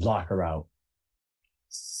God, lock her out.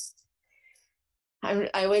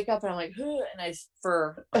 I wake up and I'm like, "Huh," and I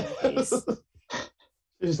fur on my face.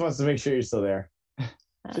 She just wants to make sure you're still there.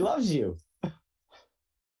 She Uh, loves you.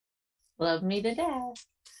 love me to death.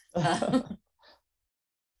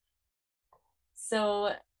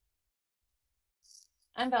 So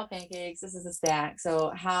I'm about pancakes. This is a stack.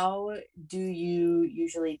 So how do you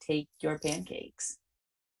usually take your pancakes?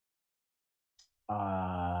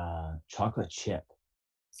 Chocolate chip.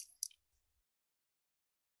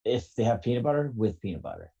 If they have peanut butter, with peanut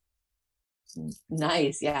butter.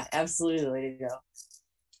 Nice. Yeah, absolutely the way to go.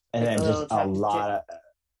 And Like a then just little a chocolate chip. lot of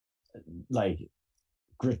like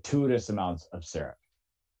gratuitous amounts of syrup.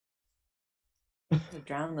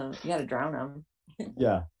 Drown them. You gotta drown them.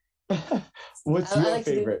 Yeah. What's I your like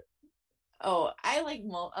to do. favorite? Oh, I like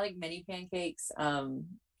mini pancakes.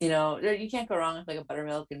 You know, you can't go wrong with like a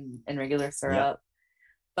buttermilk and regular Yep. syrup.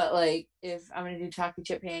 But like, if I'm gonna do chocolate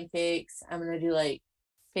chip pancakes, I'm gonna do like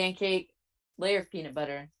pancake, layer of peanut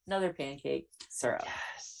butter, another pancake, syrup.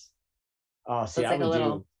 Yes. Oh, So see, it's I like a would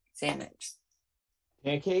little do sandwich.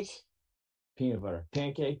 pancake, peanut butter,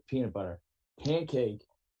 pancake, peanut butter, pancake,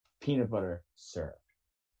 peanut butter, syrup.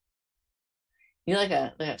 You know, like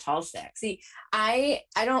a tall stack. See, I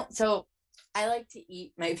don't. So I like to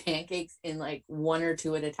eat my pancakes in like one or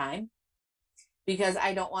two at a time because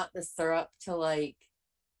I don't want the syrup to like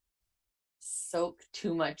soak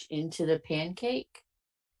too much into the pancake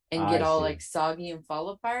and get I all see. like soggy and fall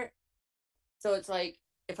apart. So it's like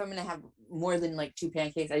if I'm gonna have more than like two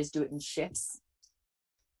pancakes, I just do it in shifts.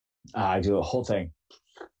 I do the whole thing.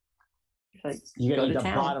 Like You gotta go eat to the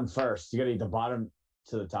town. bottom first. You gotta eat the bottom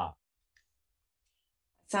to the top.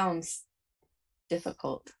 Sounds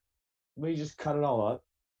difficult. We just cut it all up.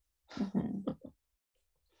 Mm-hmm.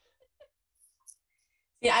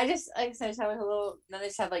 Yeah, I just like I said, I just have like a little. Then I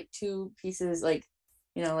just have like two pieces, like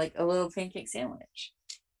you know, like a little pancake sandwich,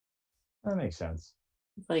 That makes sense.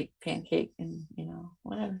 like pancake and you know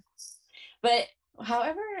whatever. But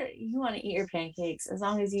however you want to eat your pancakes, as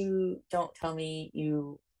long as you don't tell me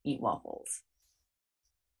you eat waffles.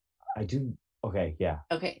 I do. Okay, yeah.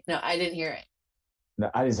 Okay, no, I didn't hear it.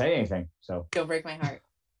 No, I didn't say anything. So Don't break my heart.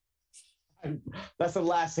 that's the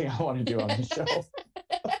last thing I want to do on the show.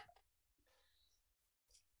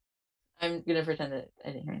 I'm gonna pretend that I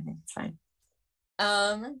didn't hear anything. It's fine.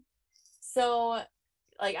 Um, so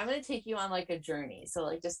like I'm gonna take you on like a journey. So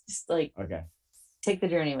like just like Okay. take the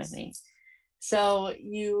journey with me. So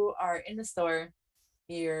you are in the store,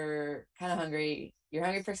 you're kind of hungry, you're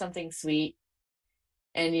hungry for something sweet,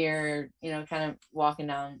 and you're, kind of walking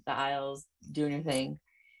down the aisles doing your thing,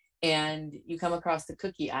 and you come across the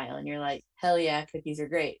cookie aisle and you're like, hell yeah, cookies are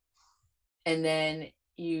great. And then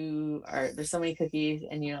there's so many cookies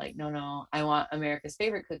and you're like, no, I want America's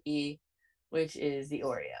favorite cookie, which is the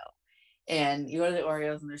Oreo. And you go to the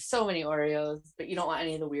Oreos and there's so many Oreos, but you don't want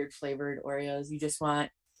any of the weird flavored Oreos. You just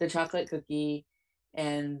want the chocolate cookie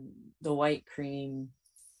and the white cream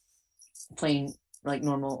plain like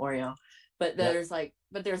normal Oreo. But Yep.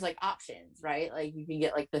 there's like options, right? Like you can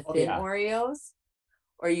get like the Oh thin yeah. Oreos,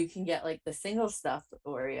 or you can get like the single stuffed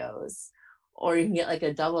Oreos, or you can get like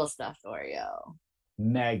a double stuffed Oreo.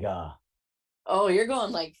 Mega. Oh, you're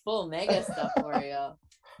going like full mega stuffed Oreo,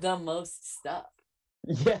 the most stuff.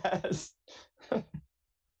 Yes.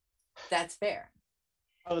 That's fair.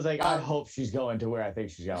 I was like, I hope she's going to where I think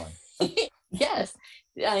she's going. Yes,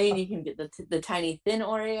 I mean you can get the tiny thin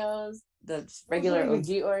Oreos, the regular OG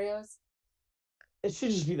Oreos. It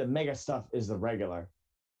should just be the mega stuff is the regular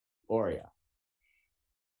Oreo.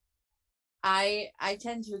 I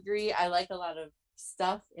tend to agree. I like a lot of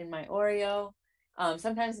stuff in my Oreo.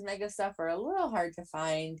 Sometimes the mega stuff are a little hard to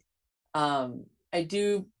find. I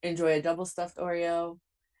do enjoy a double stuffed Oreo.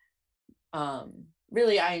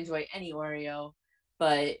 Really, I enjoy any Oreo,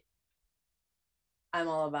 but I'm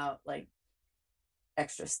all about like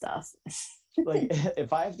extra stuff. Like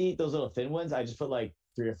if I have to eat those little thin ones, I just put like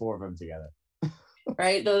 3 or 4 of them together.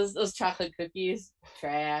 Right? Those chocolate cookies,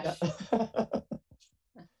 trash.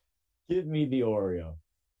 Give me the Oreo.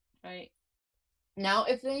 Right. Now,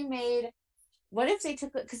 what if they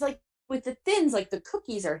took, because like with the thins, like the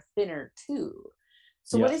cookies are thinner too.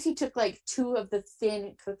 So what if you took like 2 of the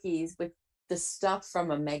thin cookies with the stuff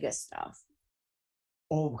from a mega stuff?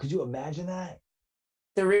 Oh, could you imagine that?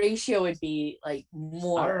 The ratio would be like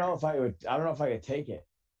more. I don't know if I could take it.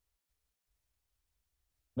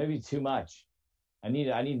 Maybe too much. I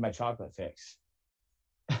need my chocolate fix.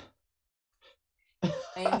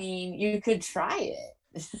 I mean, you could try it.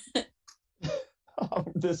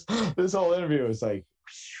 This whole interview is like.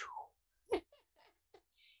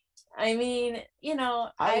 I mean,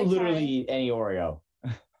 I literally eat any Oreo.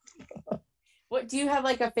 What do you have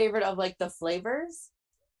like a favorite of like the flavors,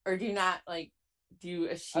 or do you not like? Do you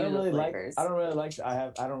eschew the flavors? I don't really like.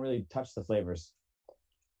 I don't really touch the flavors.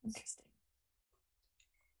 Interesting.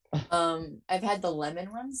 I've had the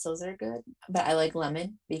lemon ones; those are good. But I like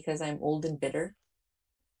lemon because I'm old and bitter.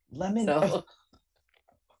 Lemon. So.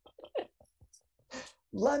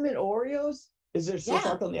 Lemon Oreos? Is there still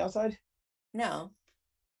chocolate on the outside? No.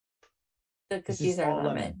 The cookies are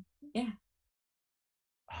lemon. Yeah.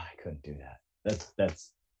 Oh, I couldn't do that. That's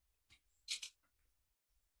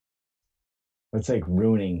like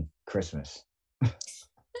ruining Christmas.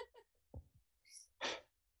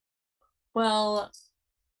 Well,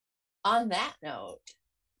 on that note,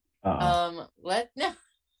 no,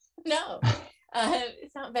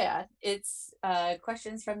 it's not bad. It's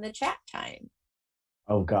questions from the chat time.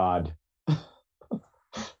 Oh God.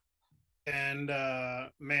 And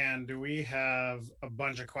man, do we have a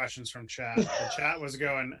bunch of questions from chat. The chat was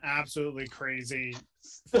going absolutely crazy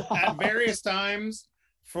at various times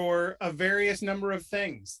for a various number of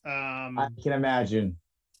things. I can imagine.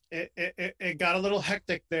 It got a little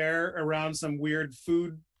hectic there around some weird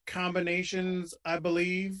food combinations, I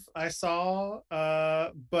believe I saw.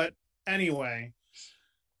 But anyway,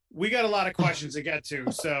 we got a lot of questions to get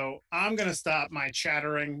to, so I'm going to stop my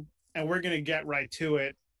chattering and we're going to get right to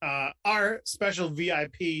it. Our special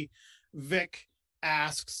VIP, Vic,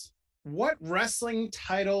 asks, what wrestling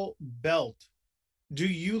title belt do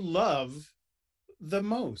you love the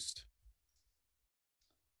most?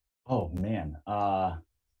 Oh, man.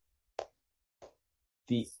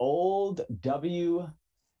 The old WWF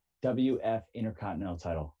Intercontinental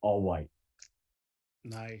title, all white.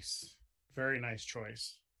 Nice. Very nice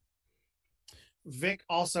choice. Vic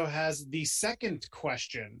also has the second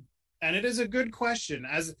question, and it is a good question.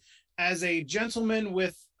 As a gentleman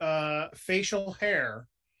with facial hair,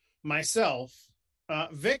 myself,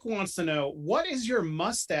 Vic wants to know, what is your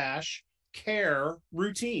mustache care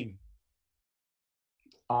routine?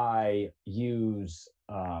 I use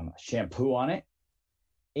shampoo on it,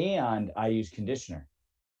 and I use conditioner,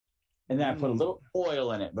 and then I put a little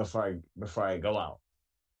oil in it before I go out.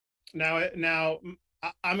 Now,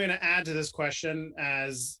 I'm going to add to this question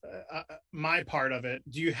as my part of it.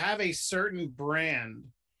 Do you have a certain brand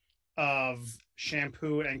of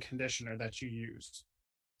shampoo and conditioner that you use?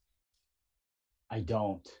 I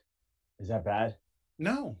don't. Is that bad?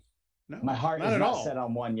 No, My no, heart not is at not all. set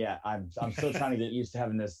on one yet. I'm still trying to get used to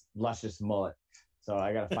having this luscious mullet. So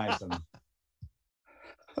I gotta find some.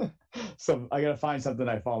 So I gotta find something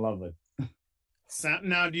I fall in love with. So,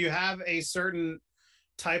 now, do you have a certain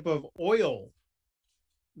type of oil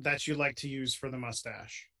that you like to use for the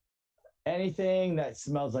mustache? Anything that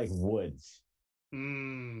smells like woods.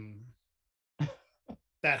 Mm,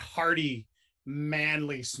 that hearty,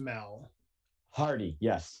 manly smell. Hardy,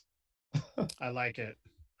 yes. I like it.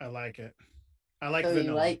 I like it. I like So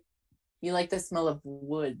vanilla. you like the smell of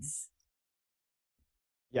woods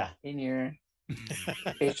Yeah. in your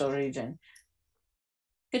facial region.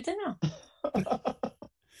 Good to know.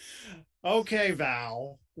 Okay,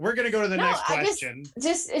 Val. We're gonna go to the No, next I question.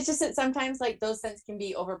 just it's just that sometimes like those scents can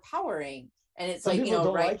be overpowering, and it's Some like, people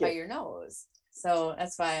don't right like by it. your nose. So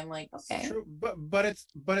that's why I'm like, okay. True, but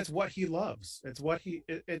it's what he loves. It's what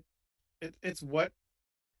it's what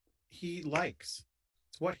he likes.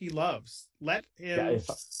 It's what he loves. Let Yeah. him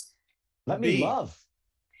Let me be. love.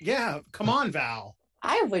 Yeah, come on, Val.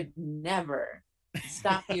 I would never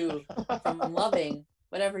stop you from loving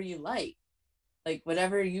whatever you like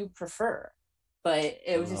whatever you prefer. But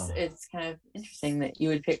it was just it's kind of interesting that you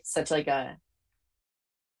would pick such like a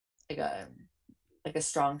like a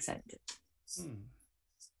strong scent. Hmm.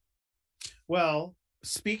 Well,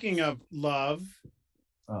 speaking of love,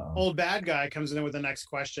 old bad guy comes in with the next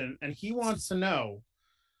question, and he wants to know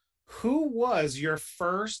who was your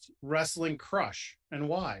first wrestling crush and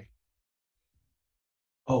why?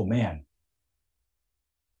 Oh man.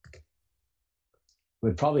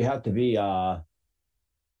 Would probably have to be Ave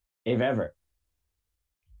Everett.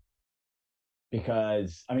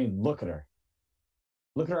 Because I mean, look at her.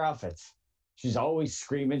 Look at her outfits. She's always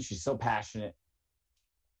screaming. She's so passionate.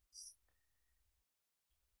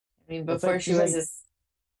 I mean, It's before like she was this.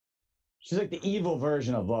 she's like the evil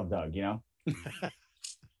version of Love Doug,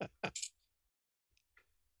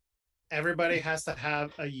 Everybody has to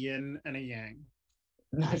have a yin and a yang.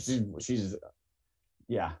 No, she's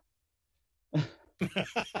yeah.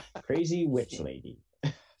 Crazy witch lady.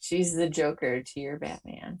 She's the Joker to your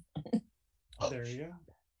Batman. There you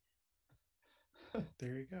go.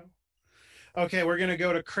 There you go. Okay, we're gonna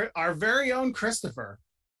go to our very own Christopher.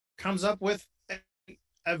 Comes up with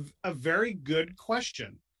a very good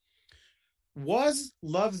question. Was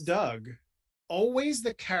Love Doug always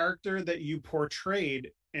the character that you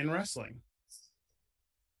portrayed in wrestling?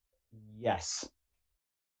 Yes.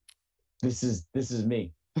 This is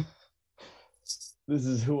me. This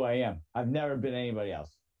is who I am. I've never been anybody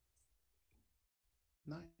else.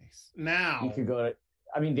 Nice. Now You could go to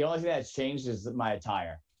I mean, the only thing that's changed is my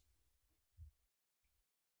attire.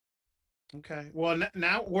 okay. Well,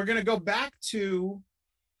 now we're gonna go back to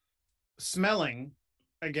smelling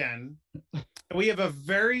again. We have a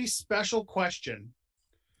very special question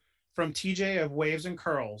from TJ of Waves and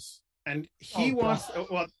Curls, and he wants.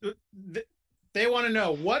 Well, they want to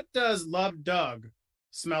know, what does Love Doug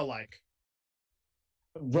smell like?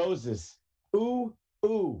 Roses. Ooh,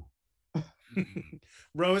 ooh.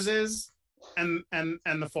 Roses and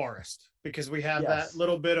the forest, because we have Yes. that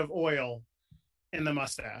little bit of oil in the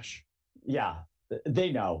mustache. Yeah.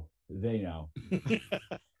 They know. They know.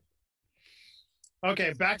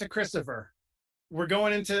 Okay, back to Christopher. We're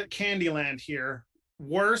going into Candyland here.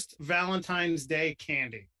 Worst Valentine's Day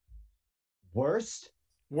candy. Worst?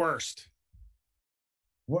 Worst.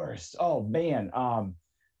 Worst. Oh man.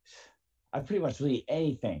 I pretty much will eat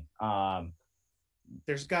anything.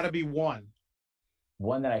 There's got to be one.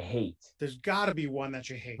 One that I hate. There's got to be one that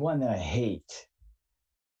you hate. One that I hate.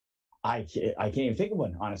 I can't even think of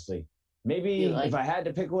one, honestly. Maybe if I had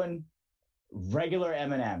to pick one, regular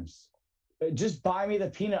M&Ms. Just buy me the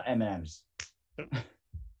peanut M&Ms.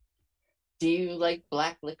 Do you like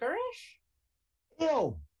black licorice?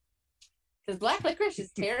 Ew. Because black licorice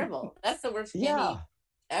is terrible. That's the worst candy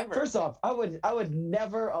ever. First off, I would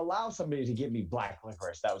never allow somebody to give me black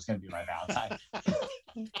licorice. That was going to be my Valentine.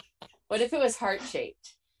 What if it was heart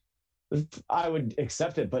shaped? I would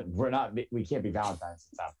accept it, but we can't be Valentine's.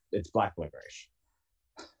 It's black licorice.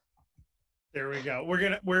 There we go.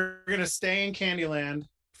 We're gonna stay in Candyland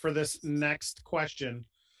for this next question.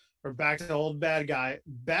 We're back to the old bad guy.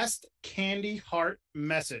 Best candy heart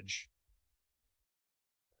message.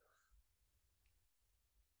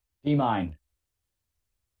 Be mine.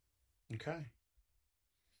 Okay.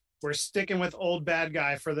 We're sticking with old bad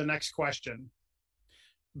guy for the next question.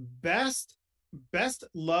 Best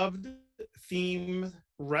loved theme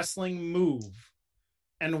wrestling move,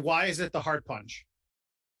 and why is it the heart punch?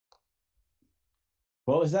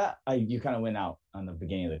 What was that? You kind of went out on the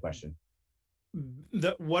beginning of the question.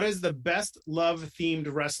 What is the best love themed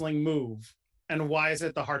wrestling move, and why is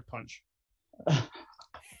it the heart punch?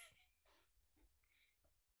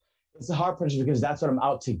 It's a heart punch because that's what I'm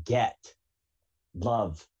out to get.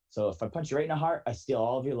 Love. So if I punch you right in the heart, I steal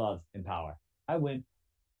all of your love and power. I win.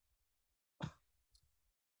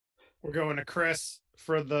 We're going to Chris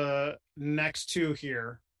for the next two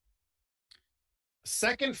here.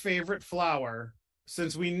 Second favorite flower,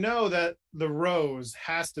 since we know that the rose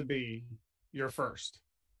has to be your first.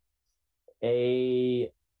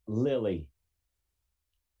 A lily.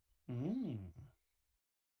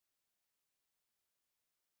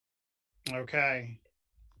 Okay.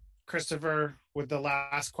 Christopher, with the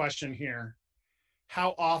last question here.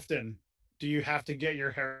 How often do you have to get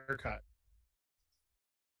your hair cut?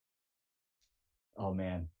 Oh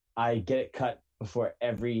man, I get it cut before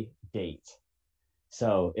every date.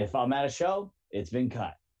 So if I'm at a show, it's been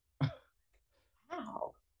cut.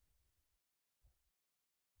 Wow.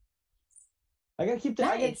 I gotta keep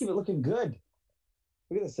I gotta keep it looking good.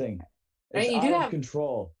 Look at this thing. It's out of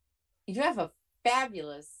control. You do have a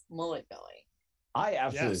fabulous mullet going. I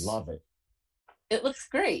absolutely love it. It looks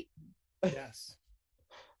great. Yes.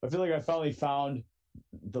 I feel like I finally found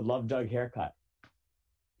the Love Doug haircut.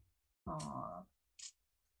 Aww.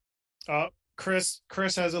 Chris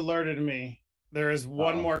has alerted me. There is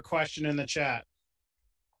one more question in the chat.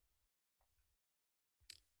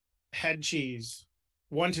 Head Cheese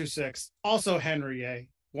 126, also Henry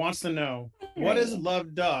wants to know, what is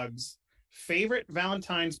Love Doug's favorite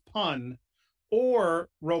Valentine's pun or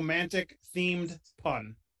romantic themed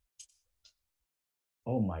pun?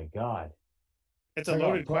 Oh my God. It's a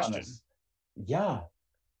loaded question. Yeah.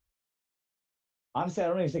 Honestly, I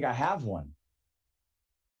don't even think I have one.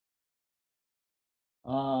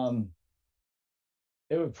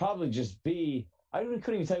 It would probably just be, I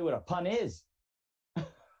couldn't even tell you what a pun is. It's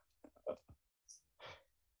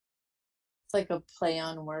like a play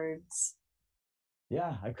on words.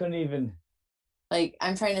 Yeah, I couldn't even. Like,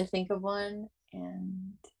 I'm trying to think of one,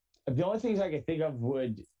 and the only things I could think of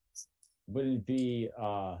would be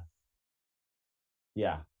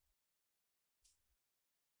yeah.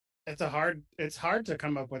 It's hard to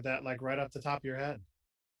come up with that like right off the top of your head.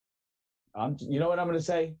 You know what I'm gonna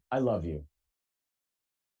say? I love you.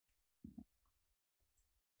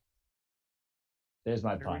 There's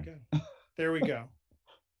my pun. There we go.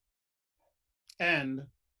 And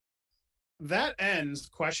that ends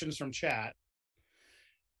questions from chat.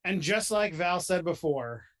 And just like Val said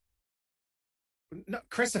before, no,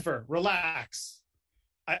 Christopher, relax.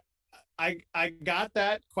 I got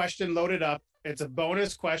that question loaded up. It's a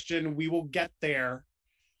bonus question. We will get there.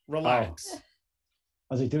 Relax.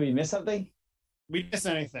 I was like, did we miss something? We miss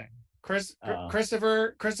anything.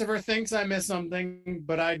 Christopher thinks I missed something,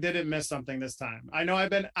 but I didn't miss something this time. I know I've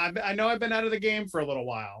been out of the game for a little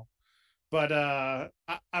while, but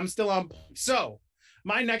I'm still on. So,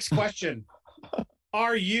 my next question: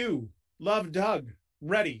 are you, Love Doug,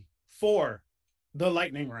 ready for the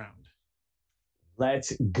lightning round?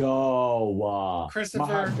 Let's go,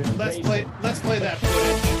 Christopher. Let's play that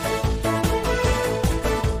footage.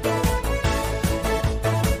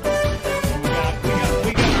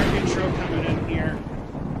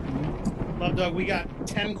 Love Doug, we got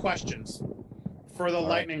 10 questions for the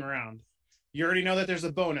lightning round. You already know that there's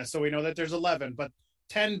a bonus, so we know that there's 11, but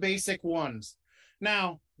 10 basic ones.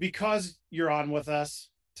 Now, because you're on with us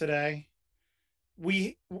today,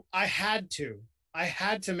 I had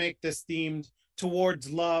to make this themed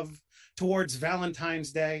towards love, towards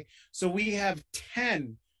Valentine's Day. So we have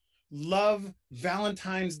 10 Love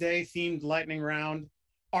Valentine's Day themed lightning round.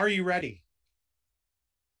 Are you ready?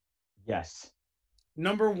 Yes.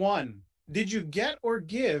 Number 1. Did you get or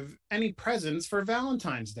give any presents for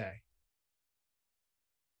Valentine's Day?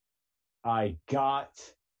 I got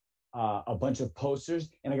a bunch of posters,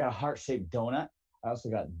 and I got a heart-shaped donut. I also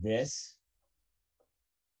got this.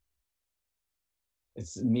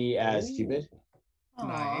 It's me as Cupid.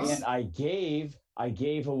 Nice. And I gave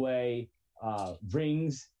away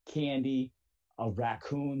rings, candy, a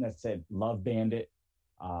raccoon that said Love Bandit.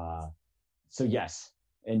 So yes,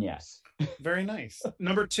 and yes. Very nice.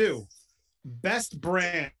 Number 2. Best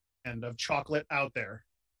brand of chocolate out there.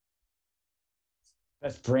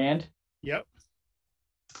 Best brand? Yep.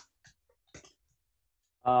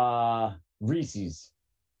 Reese's.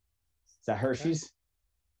 Is that Hershey's?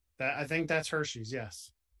 Okay. I think that's Hershey's, yes.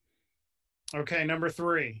 Okay, number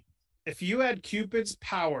 3. If you had Cupid's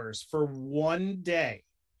powers for one day,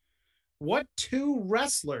 what 2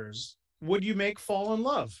 wrestlers would you make fall in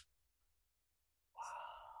love? Wow.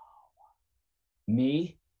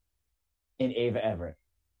 Me and Ava Everett.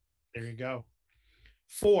 There you go.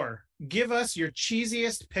 4, give us your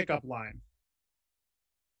cheesiest pickup line.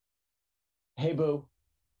 Hey, boo.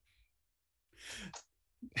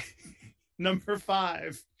 Number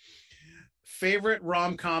 5, favorite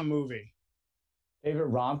rom-com movie. Favorite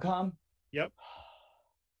rom-com? Yep.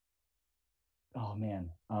 Oh, man.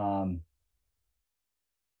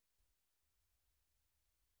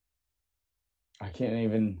 I can't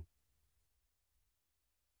even.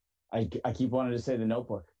 I keep wanting to say The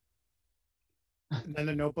Notebook. Then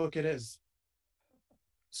The Notebook it is.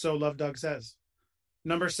 So Love Doug says.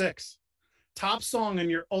 Number 6, top song in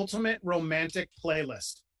your ultimate romantic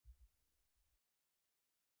playlist.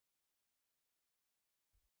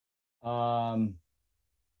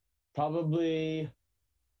 Probably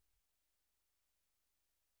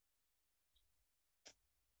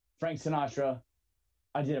Frank Sinatra.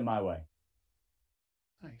 I did it my way.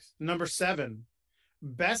 Nice. Number 7,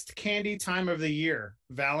 best candy time of the year.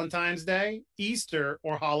 Valentine's Day, Easter,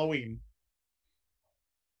 or Halloween.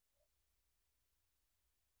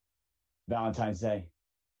 Valentine's Day.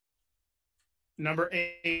 Number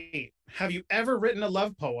 8, have you ever written a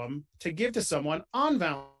love poem to give to someone on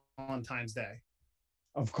Valentine's Day?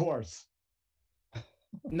 Of course.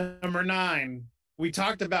 Number 9, we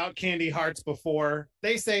talked about candy hearts before.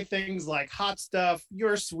 They say things like hot stuff,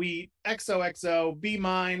 you're sweet, XOXO, be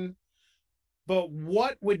mine. But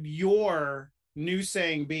what would your new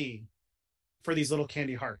saying be for these little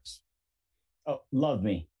candy hearts? Oh, love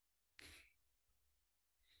me.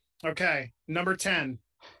 Okay. Number 10,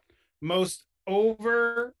 most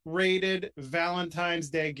overrated Valentine's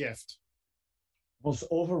Day gift. Most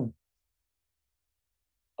over.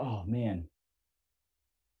 Oh, man.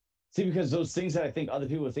 See, because those things that I think other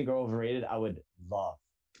people would think are overrated, I would love.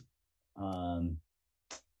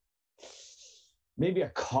 Maybe a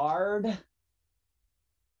card.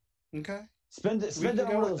 Okay. Spend it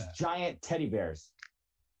on one of those giant teddy bears.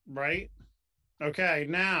 Right. Okay.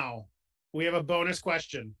 Now we have a bonus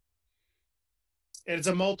question. It's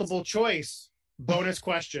a multiple choice bonus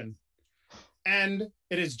question. And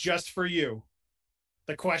it is just for you.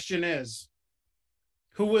 The question is,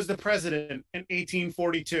 who was the president in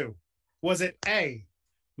 1842? Was it A,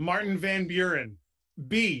 Martin Van Buren,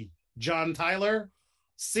 B, John Tyler,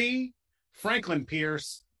 C, Franklin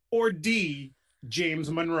Pierce, or D,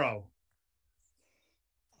 James Monroe?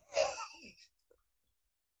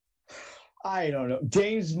 I don't know.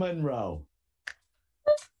 James Monroe.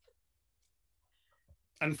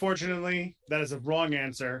 Unfortunately, that is a wrong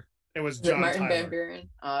answer. It was John Martin Tyler. Van Buren.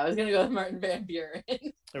 I was gonna go with Martin Van Buren.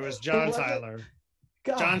 It was John Tyler.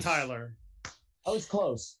 Gosh, John Tyler. I was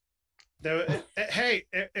close. It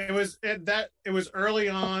was early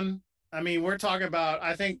on. I mean, we're talking about.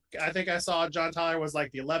 I think I saw John Tyler was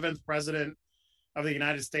like the 11th president of the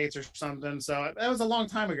United States or something. So that was a long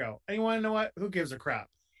time ago. And you want to know what? Who gives a crap?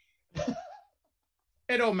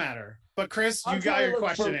 It don't matter. But Chris, you got your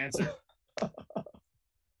question answered.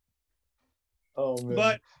 Oh man.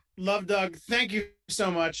 But Love Doug, thank you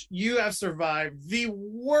so much. You have survived the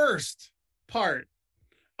worst part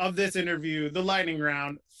of this interview, the lightning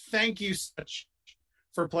round. Thank you so much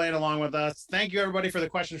for playing along with us. Thank you everybody for the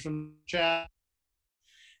questions from the chat.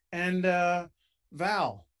 And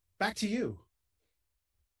Val, back to you.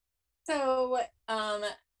 So,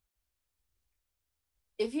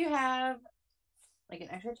 if you have like an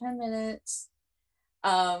extra 10 minutes,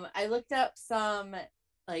 I looked up some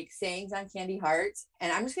like sayings on candy hearts,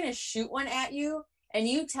 and I'm just gonna shoot one at you, and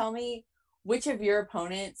you tell me which of your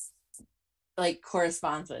opponents like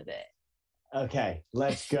corresponds with it. Okay,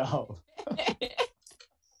 let's go.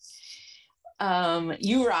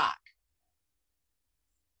 You rock.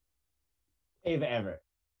 Ava Everett.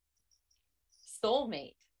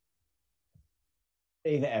 Soulmate.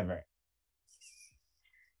 Ava Everett.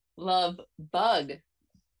 Love bug.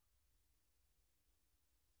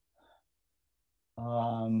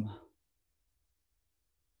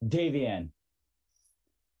 Davian.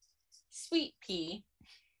 Sweet pea.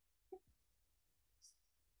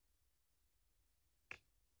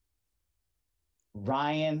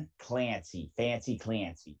 Ryan Clancy. Fancy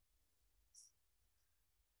Clancy.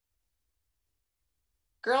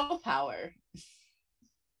 Girl power.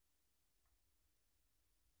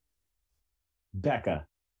 Becca.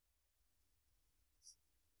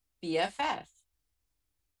 BFF.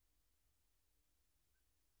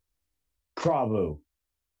 Krabu.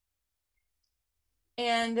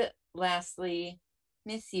 And lastly,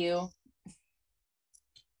 miss you.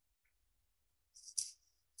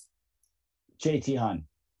 JT Hun.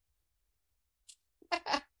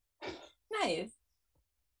 Nice.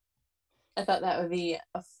 I thought that would be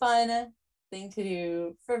a fun thing to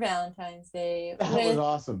do for Valentine's Day That was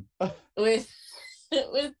awesome. with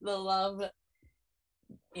with the love,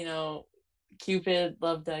 Cupid,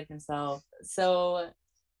 Love Doug himself. So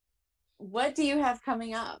what do you have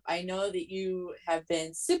coming up? I know that you have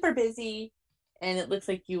been super busy and it looks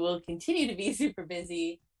like you will continue to be super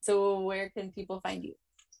busy. So where can people find you?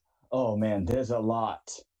 Oh man, there's a lot.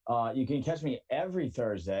 You can catch me every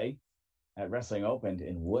Thursday at Wrestling Open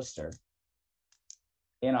in Worcester.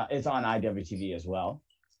 And it's on IWTV as well.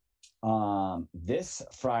 This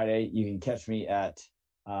Friday, you can catch me at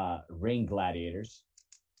Ring Gladiators.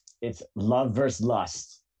 It's Love versus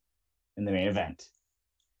Lust in the main event.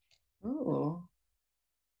 Ooh.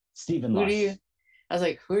 Stephen Who Lust. I was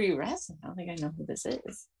like, who are you wrestling? I don't think I know who this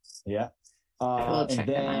is. Yeah. I will check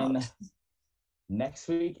them out. Next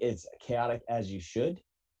week, it's Chaotic as You Should.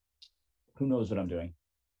 Who knows what I'm doing?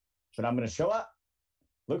 But I'm going to show up,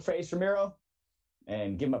 look for Ace Ramiro,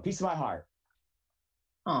 and give him a piece of my heart.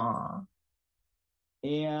 Aww.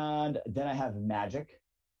 And then I have Magic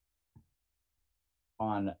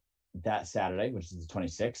on that Saturday, which is the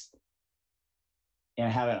 26th. And I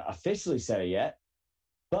haven't officially said it yet,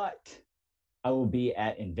 but I will be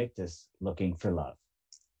at Invictus looking for love.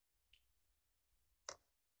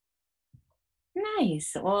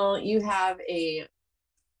 Nice. Well, you have a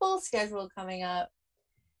full schedule coming up.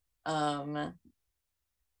 I'm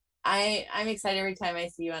excited every time I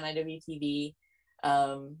see you on IWTV.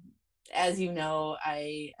 As you know,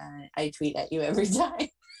 I tweet at you every time.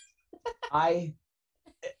 I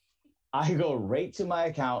go right to my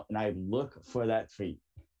account and I look for that tweet.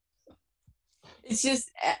 It's just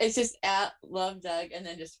at Love Doug and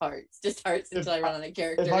then just hearts until I run on a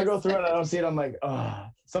character. If I go through it and I don't see it, I'm like, oh.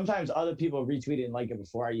 Sometimes other people retweet it and like it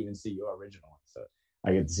before I even see your original one, so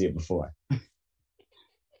I get to see it before.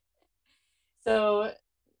 So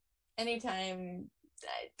anytime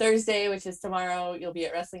Thursday, which is tomorrow, you'll be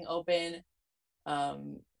at Wrestling Open.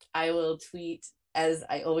 I will tweet, as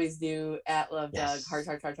I always do, at Love Doug, hearts,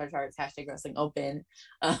 hashtag Wrestling Open.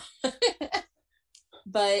 But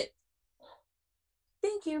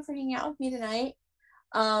thank you for hanging out with me tonight.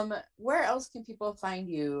 Where else can people find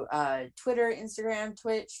you? Twitter, Instagram,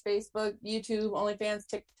 Twitch, Facebook, YouTube, OnlyFans,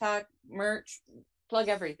 TikTok, merch, plug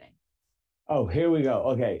everything. Oh, here we go.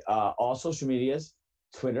 Okay. All social medias,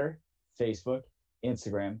 Twitter, Facebook,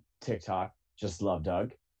 Instagram, TikTok, just Love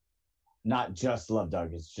Doug. Not just Love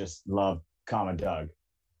Doug, it's just Love, Doug.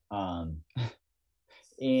 And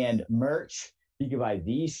merch, you can buy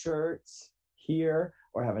these shirts here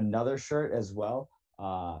or have another shirt as well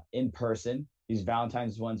in person. These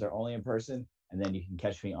Valentine's ones are only in person. And then you can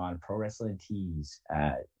catch me on Pro Wrestling Tees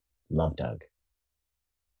at Love Doug.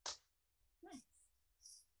 Nice. I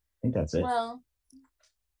think that's it. Well,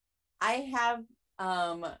 I have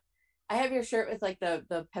your shirt with like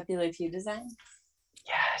the Pepe Le Pew design.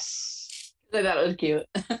 Yes. I thought it was cute.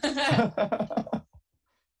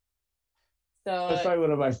 So that's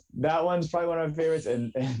probably that one's probably one of my favorites,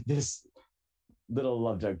 and this little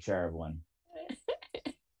Love Doug cherub one.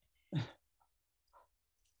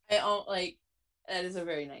 That is a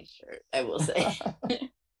very nice shirt, I will say.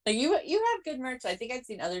 Like you have good merch. I think I've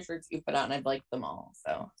seen other shirts you put out and I've liked them all.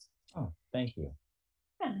 So oh, thank you.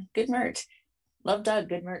 Yeah, good merch. Love Doug,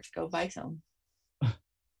 good merch. Go buy some.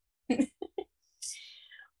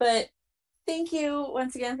 But thank you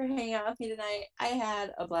once again for hanging out with me tonight. I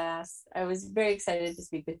had a blast. I was very excited to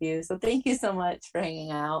speak with you. So thank you so much for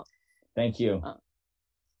hanging out. Thank you.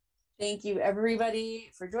 Thank you,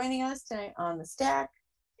 everybody, for joining us tonight on The Stack.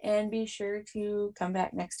 And be sure to come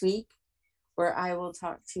back next week where I will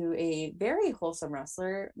talk to a very wholesome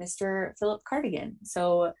wrestler, Mr. Philip Cardigan.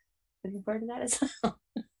 So looking forward to that as well.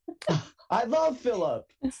 I love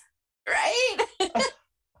Philip. Right?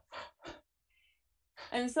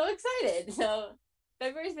 I'm so excited. So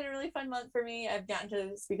February's been a really fun month for me. I've gotten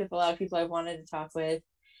to speak with a lot of people I've wanted to talk with.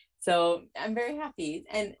 So I'm very happy.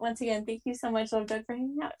 And once again, thank you so much, Love Doug, for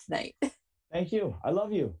hanging out tonight. Thank you. I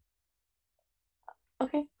love you.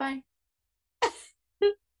 Okay, bye.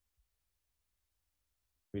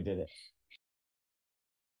 We did it.